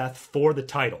and Seth for the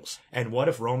titles. And what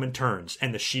if Roman turns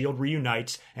and the Shield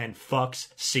reunites and fucks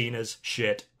Cena's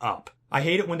shit up? I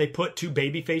hate it when they put two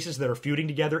baby faces that are feuding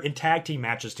together in tag team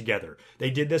matches together. They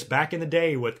did this back in the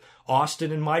day with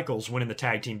Austin and Michaels winning the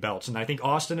tag team belts. And I think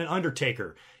Austin and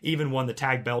Undertaker even won the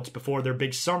tag belts before their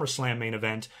big SummerSlam main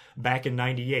event back in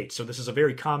 '98. So this is a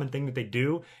very common thing that they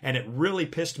do. And it really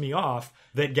pissed me off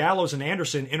that Gallows and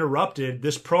Anderson interrupted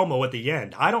this promo at the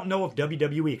end. I don't know if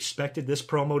WWE expected this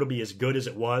promo to be as good as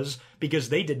it was, because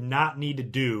they did not need to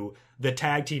do the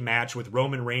tag team match with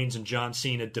Roman Reigns and John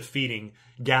Cena defeating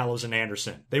Gallows and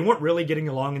Anderson. They weren't really getting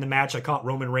along in the match. I caught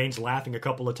Roman Reigns laughing a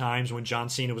couple of times when John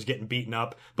Cena was getting beaten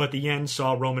up, but the end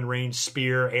saw Roman Reigns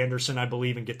spear Anderson, I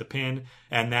believe, and get the pin,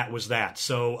 and that was that.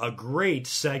 So a great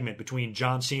segment between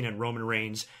John Cena and Roman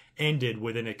Reigns ended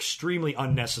with an extremely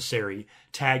unnecessary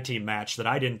tag team match that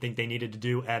I didn't think they needed to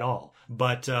do at all.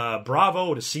 But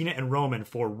bravo to Cena and Roman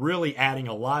for really adding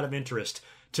a lot of interest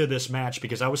to this match,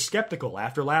 because I was skeptical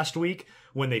after last week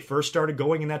when they first started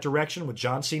going in that direction with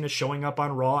John Cena showing up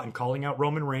on Raw and calling out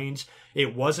Roman Reigns.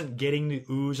 It wasn't getting the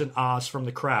oohs and ahs from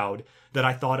the crowd that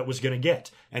I thought it was going to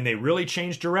get. And they really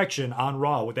changed direction on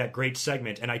Raw with that great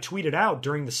segment. And I tweeted out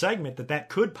during the segment that that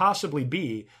could possibly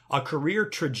be a career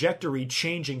trajectory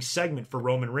changing segment for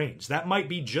Roman Reigns. That might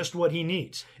be just what he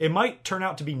needs. It might turn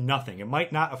out to be nothing. It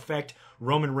might not affect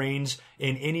Roman Reigns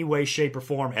in any way, shape, or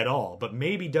form at all. But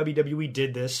maybe WWE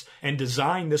did this and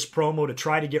designed this promo to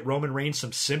try to get Roman Reigns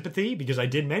some sympathy, because I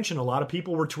did mention a lot of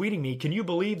people were tweeting me, can you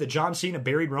believe that John Cena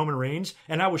buried Roman Reigns?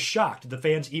 And I was shocked the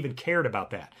fans even cared about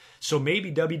that. So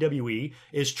maybe WWE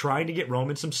is trying to get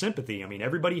Roman some sympathy. I mean,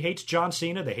 everybody hates John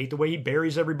Cena. They hate the way he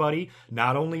buries everybody,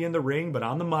 not only in the ring, but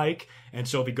on the mic. And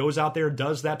so if he goes out there and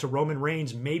does that to Roman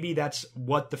Reigns, maybe that's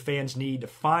what the fans need to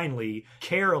finally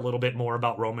care a little bit more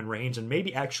about Roman Reigns and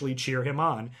maybe actually cheer him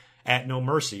on at No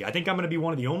Mercy. I think I'm going to be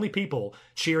one of the only people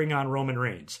cheering on Roman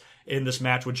Reigns in this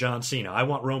match with John Cena. I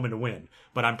want Roman to win,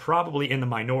 but I'm probably in the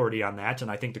minority on that,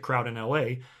 and I think the crowd in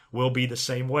LA will be the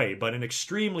same way. But an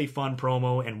extremely fun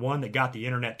promo, and one that got the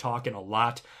internet talking a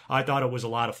lot. I thought it was a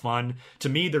lot of fun. To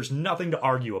me, there's nothing to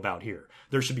argue about here.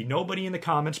 There should be nobody in the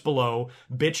comments below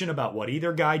bitching about what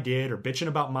either guy did, or bitching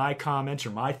about my comments or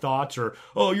my thoughts, or,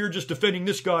 oh, you're just defending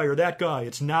this guy or that guy.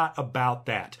 It's not about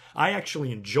that. I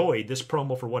actually enjoyed this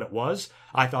promo for what it was.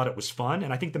 I thought it was fun,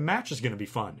 and I think the match is going to be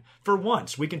fun. For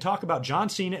once, we can talk about John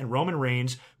Cena and Roman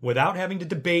Reigns without having to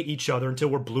debate each other until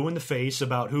we're blue in the face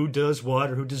about who does what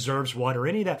or who deserves what or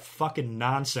any of that fucking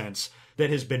nonsense that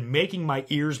has been making my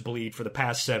ears bleed for the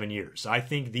past 7 years. I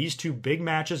think these two big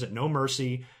matches at No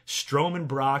Mercy, Strowman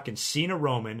Brock and Cena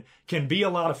Roman, can be a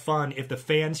lot of fun if the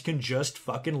fans can just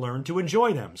fucking learn to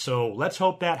enjoy them. So let's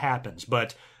hope that happens.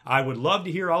 But I would love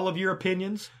to hear all of your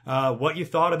opinions, what you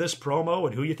thought of this promo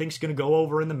and who you think's going to go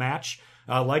over in the match.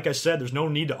 Like I said, there's no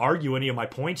need to argue any of my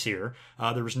points here.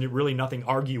 There was really nothing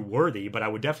argue-worthy, but I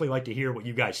would definitely like to hear what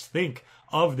you guys think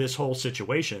of this whole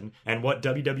situation and what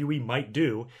WWE might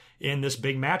do in this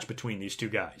big match between these two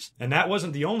guys. And that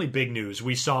wasn't the only big news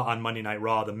we saw on Monday Night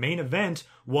Raw. The main event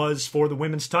was for the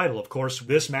women's title. Of course,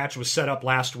 this match was set up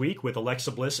last week with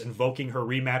Alexa Bliss invoking her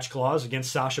rematch clause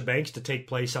against Sasha Banks to take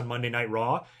place on Monday Night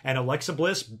Raw, and Alexa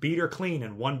Bliss beat her clean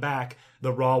and won back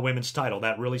the Raw women's title.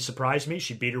 That really surprised me.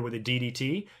 She beat her with a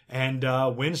DDT and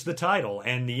wins the title.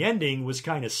 And the ending was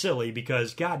kind of silly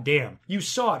because, goddamn, you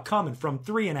saw it coming from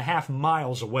 3.5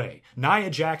 miles away.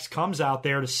 Nia Jax comes out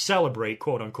there to celebrate,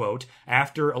 quote unquote,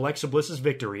 after Alexa Bliss's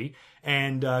victory.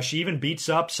 And she even beats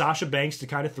up Sasha Banks to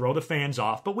kind of throw the fans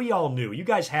off. But we all knew. You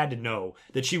guys had to know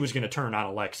that she was going to turn on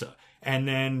Alexa. and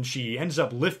then she ends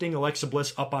up lifting Alexa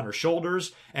Bliss up on her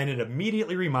shoulders, and it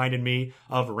immediately reminded me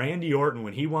of Randy Orton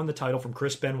when he won the title from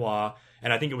Chris Benoit.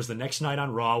 And I think it was the next night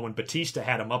on Raw when Batista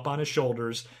had him up on his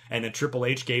shoulders, and then Triple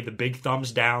H gave the big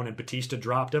thumbs down and Batista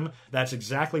dropped him. That's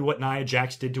exactly what Nia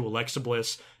Jax did to Alexa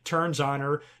Bliss. Turns on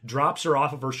her, drops her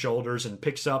off of her shoulders, and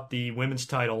picks up the women's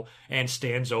title and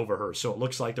stands over her. So it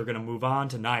looks like they're going to move on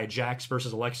to Nia Jax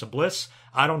versus Alexa Bliss.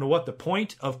 I don't know what the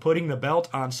point of putting the belt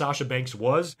on Sasha Banks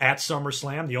was at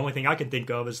SummerSlam. The only thing I can think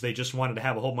of is they just wanted to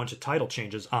have a whole bunch of title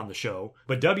changes on the show.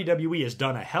 But WWE has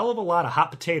done a hell of a lot of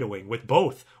hot potatoing with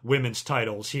both women's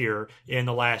titles here in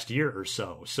the last year or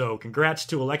so. So congrats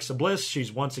to Alexa Bliss.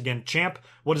 She's once again champ.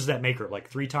 What does that make her?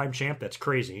 Like 3-time champ? That's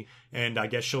crazy. And I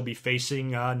guess she'll be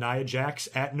facing Nia Jax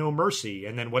at No Mercy.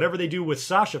 And then whatever they do with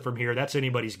Sasha from here, that's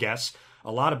anybody's guess.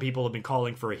 A lot of people have been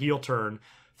calling for a heel turn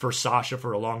for Sasha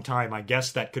for a long time. I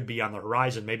guess that could be on the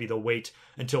horizon. Maybe they'll wait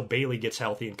until Bayley gets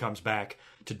healthy and comes back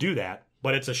to do that.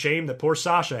 But it's a shame that poor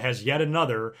Sasha has yet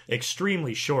another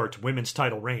extremely short women's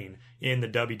title reign in the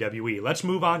WWE. Let's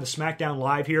move on to Smackdown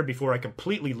Live here before I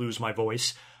completely lose my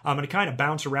voice. I'm going to kind of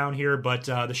bounce around here, but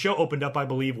the show opened up, I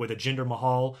believe, with a Jinder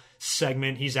Mahal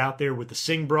segment. He's out there with the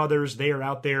Singh brothers. They are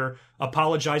out there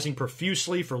apologizing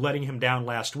profusely for letting him down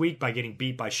last week by getting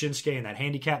beat by Shinsuke in that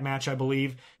handicap match, I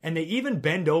believe. And they even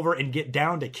bend over and get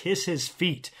down to kiss his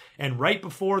feet. And right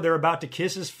before they're about to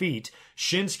kiss his feet,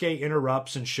 Shinsuke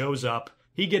interrupts and shows up.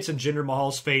 He gets in Jinder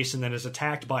Mahal's face and then is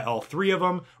attacked by all three of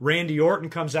them. Randy Orton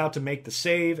comes out to make the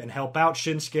save and help out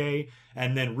Shinsuke.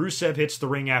 And then Rusev hits the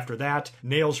ring after that,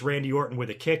 nails Randy Orton with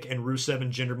a kick, and Rusev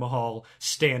and Jinder Mahal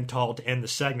stand tall to end the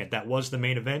segment. That was the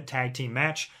main event tag team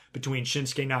match between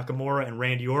Shinsuke Nakamura and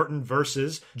Randy Orton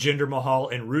versus Jinder Mahal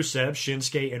and Rusev.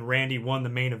 Shinsuke and Randy won the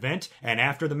main event, and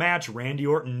after the match, Randy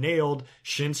Orton nailed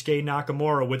Shinsuke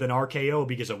Nakamura with an RKO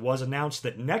because it was announced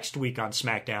that next week on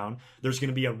SmackDown, there's going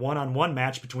to be a one-on-one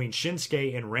match between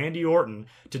Shinsuke and Randy Orton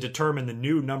to determine the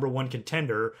new #1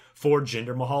 contender for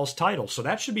Jinder Mahal's title. So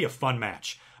that should be a fun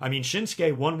match. I mean,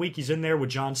 Shinsuke, 1 week he's in there with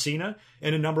John Cena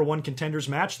in a #1 contenders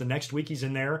match. The next week he's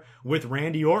in there with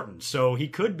Randy Orton. So he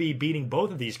could be beating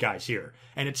both of these guys here.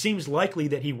 And it seems likely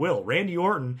that he will. Randy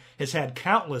Orton has had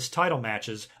countless title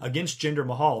matches against Jinder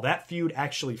Mahal. That feud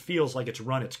actually feels like it's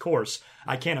run its course.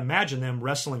 I can't imagine them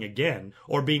wrestling again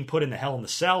or being put in the Hell in the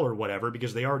Cell or whatever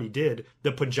because they already did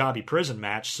the Punjabi prison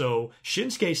match. So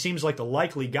Shinsuke seems like the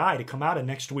likely guy to come out of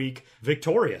next week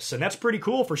victorious. And that's pretty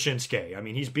cool for Shinsuke. I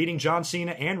mean, he's beating John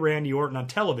Cena and Randy Orton on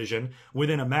television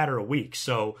within a matter of weeks.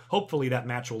 So hopefully that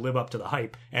match will live up to the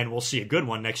hype and we'll see a good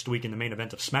one next week in the main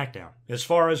event of SmackDown. As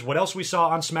far as what else we saw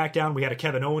on SmackDown, we had a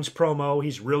Kevin Owens promo.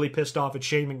 He's really pissed off at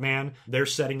Shane McMahon. They're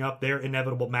setting up their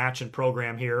inevitable match and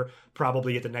program here,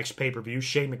 probably at the next pay-per-view.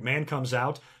 Shane McMahon comes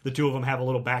out. The two of them have a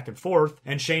little back and forth,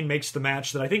 and Shane makes the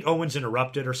match that I think Owens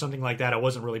interrupted or something like that. I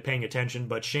wasn't really paying attention,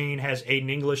 but Shane has Aiden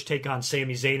English take on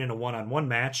Sami Zayn in a one-on-one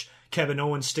match. Kevin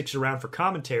Owens sticks around for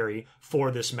commentary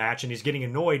for this match, and he's getting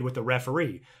annoyed with the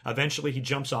referee. Eventually, he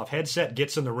jumps off headset,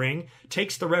 gets in the ring,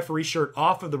 takes the referee shirt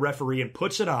off of the referee and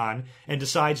puts it on, and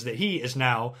decides that he is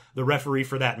now the referee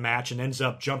for that match, and ends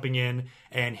up jumping in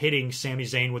and hitting Sami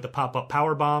Zayn with a pop-up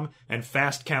powerbomb, and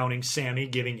fast-counting Sami,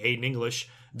 giving Aiden English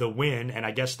the win. And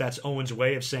I guess that's Owens'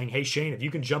 way of saying, hey, Shane, if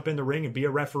you can jump in the ring and be a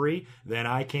referee, then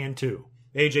I can too.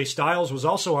 AJ Styles was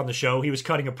also on the show. He was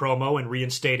cutting a promo and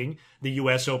reinstating the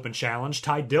U.S. Open Challenge.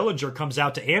 Ty Dillinger comes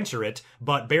out to answer it,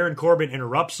 but Baron Corbin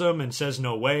interrupts him and says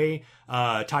no way.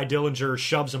 Ty Dillinger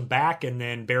shoves him back, and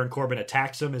then Baron Corbin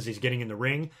attacks him as he's getting in the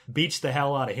ring, beats the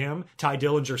hell out of him. Ty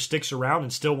Dillinger sticks around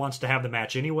and still wants to have the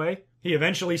match anyway. He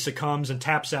eventually succumbs and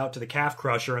taps out to the calf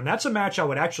crusher, and that's a match I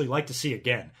would actually like to see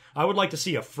again. I would like to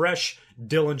see a fresh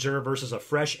Dillinger versus a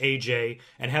fresh AJ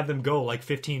and have them go like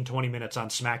 15-20 minutes on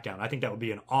SmackDown. I think that would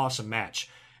be an awesome match.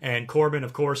 And Corbin,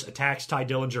 of course, attacks Ty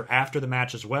Dillinger after the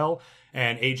match as well,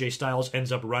 and AJ Styles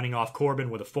ends up running off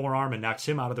Corbin with a forearm and knocks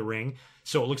him out of the ring.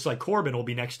 So it looks like Corbin will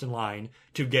be next in line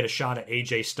to get a shot at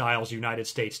AJ Styles' United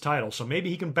States title. So maybe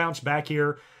he can bounce back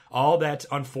here. All that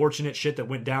unfortunate shit that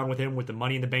went down with him with the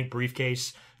Money in the Bank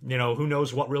briefcase, you know, who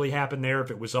knows what really happened there,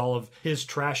 if it was all of his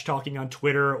trash talking on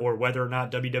Twitter or whether or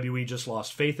not WWE just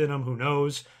lost faith in him, who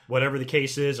knows. Whatever the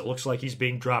case is, it looks like he's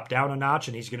being dropped down a notch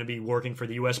and he's going to be working for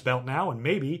the U.S. belt now, and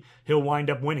maybe he'll wind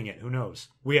up winning it, who knows.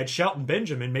 We had Shelton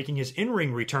Benjamin making his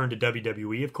in-ring return to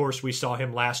WWE. Of course, we saw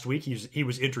him last week. He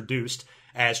was introduced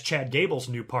as Chad Gable's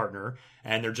new partner,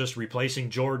 and they're just replacing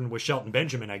Jordan with Shelton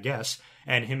Benjamin, I guess.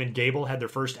 And him and Gable had their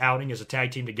first outing as a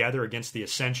tag team together against the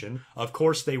Ascension. Of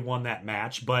course, they won that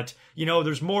match, but, you know,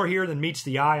 there's more here than meets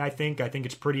the eye, I think. I think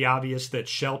it's pretty obvious that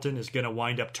Shelton is going to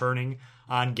wind up turning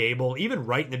on Gable. Even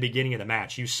right in the beginning of the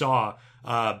match, you saw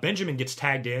Benjamin gets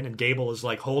tagged in, and Gable is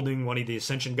like holding one of the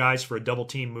Ascension guys for a double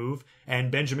team move,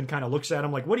 and Benjamin kind of looks at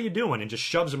him like, what are you doing? And just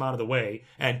shoves him out of the way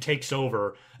and takes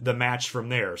over the match from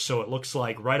there. So it looks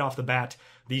like right off the bat,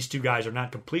 these two guys are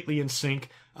not completely in sync.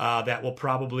 That will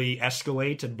probably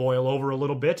escalate and boil over a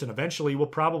little bit, and eventually we'll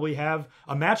probably have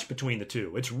a match between the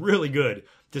two. It's really good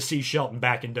to see Shelton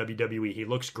back in WWE. He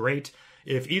looks great.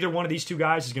 If either one of these two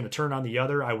guys is going to turn on the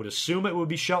other, I would assume it would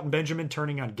be Shelton Benjamin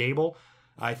turning on Gable.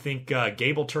 I think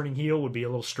Gable turning heel would be a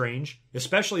little strange,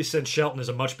 especially since Shelton is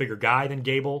a much bigger guy than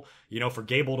Gable. You know, for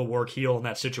Gable to work heel in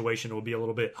that situation would be a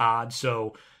little bit odd.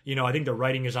 So, you know, I think the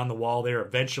writing is on the wall there.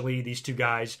 Eventually, these two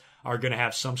guys are going to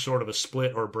have some sort of a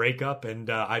split or breakup. And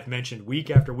I've mentioned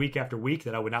week after week after week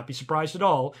that I would not be surprised at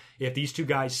all if these two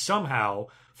guys somehow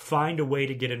find a way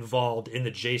to get involved in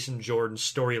the Jason Jordan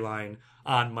storyline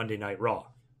on Monday Night Raw.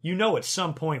 You know, at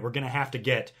some point we're going to have to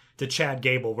get to Chad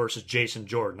Gable versus Jason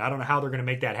Jordan. I don't know how they're going to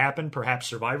make that happen. Perhaps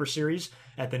Survivor Series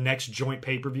at the next joint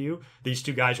pay-per-view. These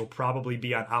two guys will probably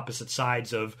be on opposite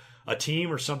sides of a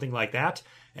team or something like that.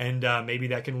 And maybe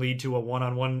that can lead to a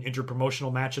one-on-one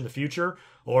interpromotional match in the future.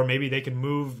 Or maybe they can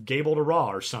move Gable to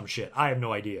Raw or some shit. I have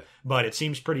no idea. But it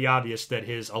seems pretty obvious that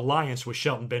his alliance with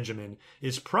Shelton Benjamin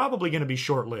is probably going to be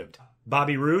short-lived.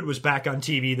 Bobby Roode was back on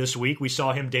TV this week. We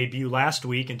saw him debut last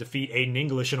week and defeat Aiden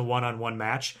English in a one-on-one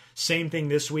match. Same thing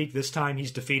this week. This time he's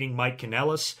defeating Mike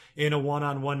Kanellis in a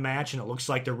one-on-one match, and it looks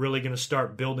like they're really going to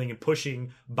start building and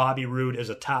pushing Bobby Roode as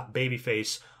a top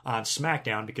babyface on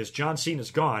Smackdown because John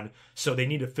Cena's gone, so they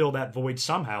need to fill that void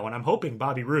somehow, and I'm hoping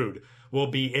Bobby Roode will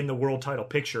be in the world title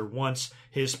picture once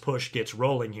his push gets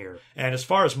rolling here. And as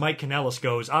far as Mike Kanellis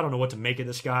goes, I don't know what to make of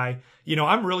this guy. You know,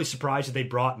 I'm really surprised that they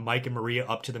brought Mike and Maria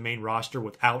up to the main roster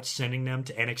without sending them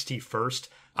to NXT first.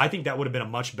 I think that would have been a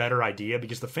much better idea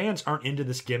because the fans aren't into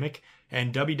this gimmick,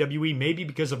 and WWE, maybe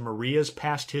because of Maria's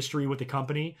past history with the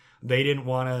company, they didn't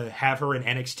want to have her in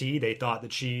NXT. They thought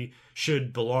that she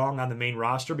should belong on the main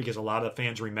roster because a lot of the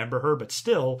fans remember her, but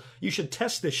still, you should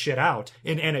test this shit out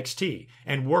in NXT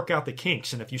and work out the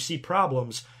kinks, and if you see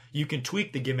problems, you can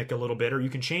tweak the gimmick a little bit or you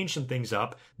can change some things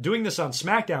up. Doing this on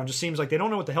SmackDown just seems like they don't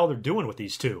know what the hell they're doing with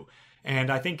these two.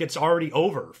 And I think it's already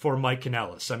over for Mike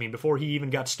Kanellis. I mean, before he even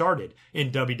got started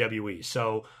in WWE.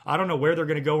 So I don't know where they're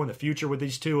going to go in the future with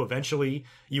these two. Eventually,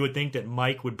 you would think that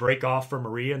Mike would break off from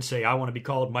Maria and say, I want to be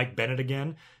called Mike Bennett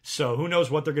again. So who knows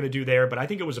what they're going to do there. But I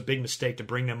think it was a big mistake to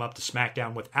bring them up to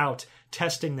SmackDown without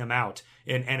testing them out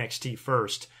in NXT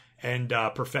first and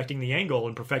perfecting the angle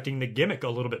and perfecting the gimmick a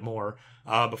little bit more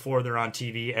before they're on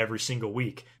TV every single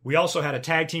week. We also had a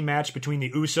tag team match between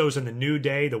the Usos and the New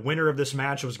Day. The winner of this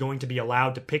match was going to be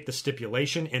allowed to pick the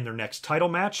stipulation in their next title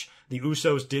match. The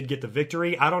Usos did get the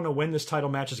victory. I don't know when this title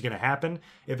match is going to happen,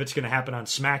 if it's going to happen on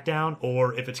SmackDown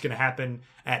or if it's going to happen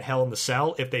at Hell in the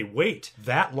Cell. If they wait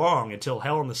that long until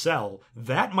Hell in the Cell,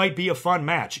 that might be a fun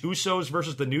match. Usos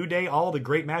versus the New Day, all the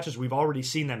great matches we've already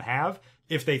seen them have.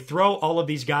 If they throw all of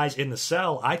these guys in the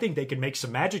cell, I think they can make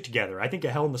some magic together. I think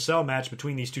a Hell in the Cell match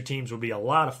between these two teams would be a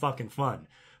lot of fucking fun.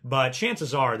 But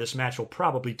chances are this match will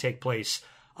probably take place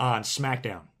on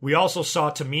SmackDown. We also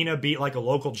saw Tamina beat like a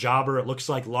local jobber. It looks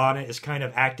like Lana is kind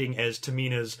of acting as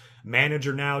Tamina's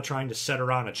manager now, trying to set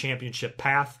her on a championship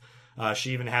path.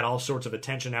 She even had all sorts of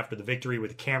attention after the victory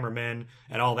with cameramen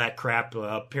and all that crap.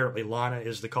 Apparently Lana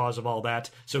is the cause of all that.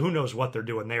 So who knows what they're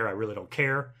doing there. I really don't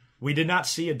care. We did not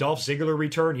see a Dolph Ziggler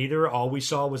return either. All we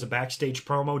saw was a backstage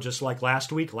promo just like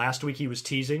last week. Last week he was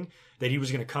teasing that he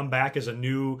was going to come back as a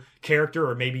new character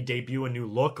or maybe debut a new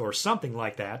look or something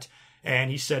like that.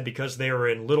 And he said because they were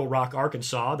in Little Rock,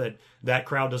 Arkansas, that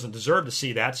crowd doesn't deserve to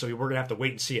see that, so we're going to have to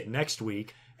wait and see it next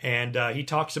week. And he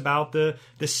talks about the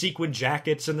sequin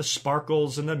jackets and the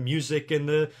sparkles and the music and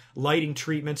the lighting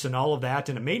treatments and all of that.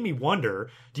 And it made me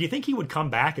wonder, do you think he would come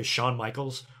back as Shawn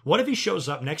Michaels? What if he shows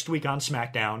up next week on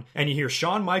SmackDown and you hear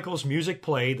Shawn Michaels' music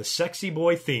play, the Sexy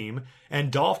Boy theme,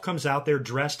 and Dolph comes out there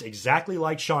dressed exactly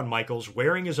like Shawn Michaels,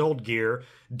 wearing his old gear,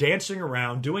 dancing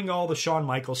around, doing all the Shawn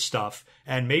Michaels stuff,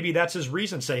 and maybe that's his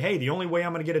reason, say, hey, the only way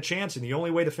I'm going to get a chance and the only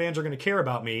way the fans are going to care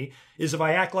about me is if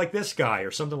I act like this guy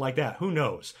or something like that. Who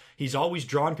knows? He's always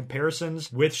drawn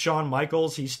comparisons with Shawn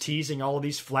Michaels. He's teasing all of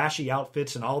these flashy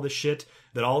outfits and all this shit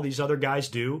that all these other guys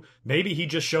do. Maybe he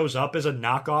just shows up as a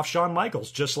knockoff Shawn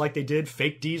Michaels, just like they did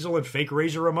Fake Diesel and Fake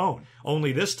Razor Ramon.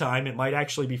 Only this time, it might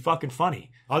actually be fucking funny.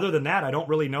 Other than that, I don't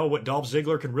really know what Dolph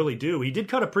Ziggler can really do. He did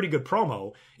cut a pretty good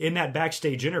promo in that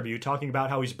backstage interview talking about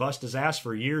how he's bust his ass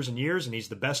for years and years and he's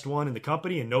the best one in the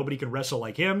company and nobody can wrestle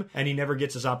like him and he never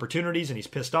gets his opportunities and he's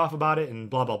pissed off about it and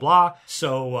blah, blah, blah.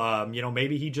 So,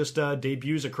 maybe he just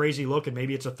debuts a crazy look and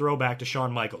maybe it's a throwback to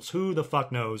Shawn Michaels. Who the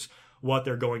fuck knows what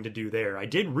they're going to do there. I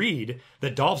did read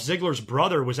that Dolph Ziggler's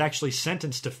brother was actually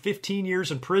sentenced to 15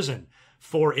 years in prison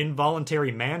for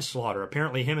involuntary manslaughter.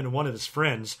 Apparently him and one of his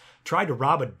friends tried to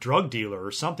rob a drug dealer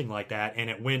or something like that, and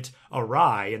it went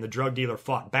awry, and the drug dealer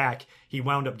fought back. He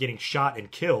wound up getting shot and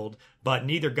killed, but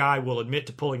neither guy will admit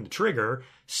to pulling the trigger,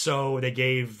 so they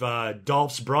gave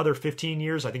Dolph's brother 15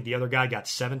 years. I think the other guy got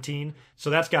 17. So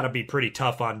that's got to be pretty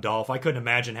tough on Dolph. I couldn't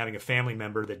imagine having a family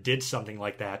member that did something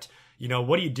like that. You know,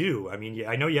 what do you do? I mean,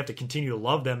 I know you have to continue to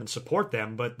love them and support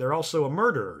them, but they're also a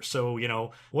murderer. So, you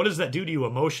know, what does that do to you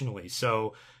emotionally?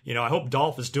 So, you know, I hope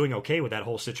Dolph is doing okay with that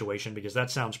whole situation, because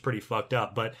that sounds pretty fucked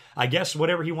up. But I guess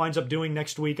whatever he winds up doing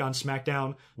next week on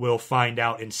SmackDown, we'll find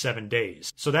out in 7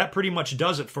 days. So that pretty much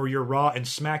does it for your Raw and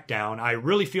SmackDown. I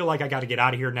really feel like I got to get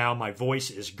out of here now. My voice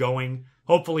is going.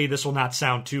 Hopefully this will not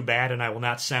sound too bad and I will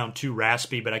not sound too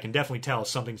raspy, but I can definitely tell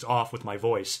something's off with my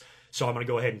voice. So I'm going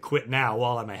to go ahead and quit now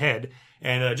while I'm ahead.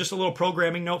 And just a little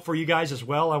programming note for you guys as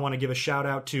well. I want to give a shout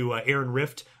out to Aaron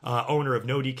Rift, owner of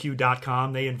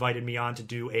NoDQ.com. They invited me on to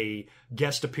do a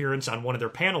guest appearance on one of their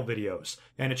panel videos.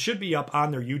 And it should be up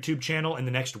on their YouTube channel in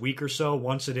the next week or so.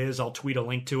 Once it is, I'll tweet a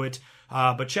link to it.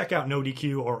 But check out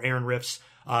NoDQ or Aaron Rift's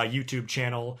YouTube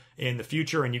channel in the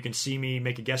future, and you can see me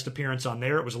make a guest appearance on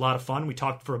there. It was a lot of fun. We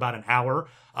talked for about an hour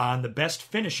on the best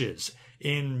finishes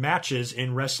in matches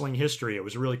in wrestling history. It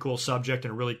was a really cool subject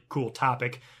and a really cool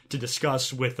topic to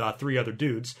discuss with 3 other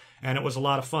dudes, and it was a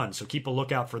lot of fun. So keep a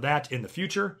lookout for that in the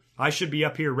future. I should be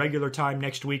up here regular time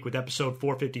next week with episode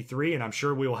 453, and I'm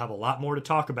sure we will have a lot more to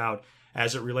talk about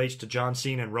as it relates to John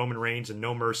Cena and Roman Reigns and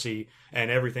No Mercy and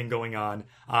everything going on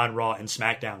Raw and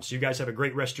SmackDown. So you guys have a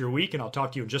great rest of your week, and I'll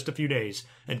talk to you in just a few days.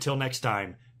 Until next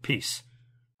time, peace.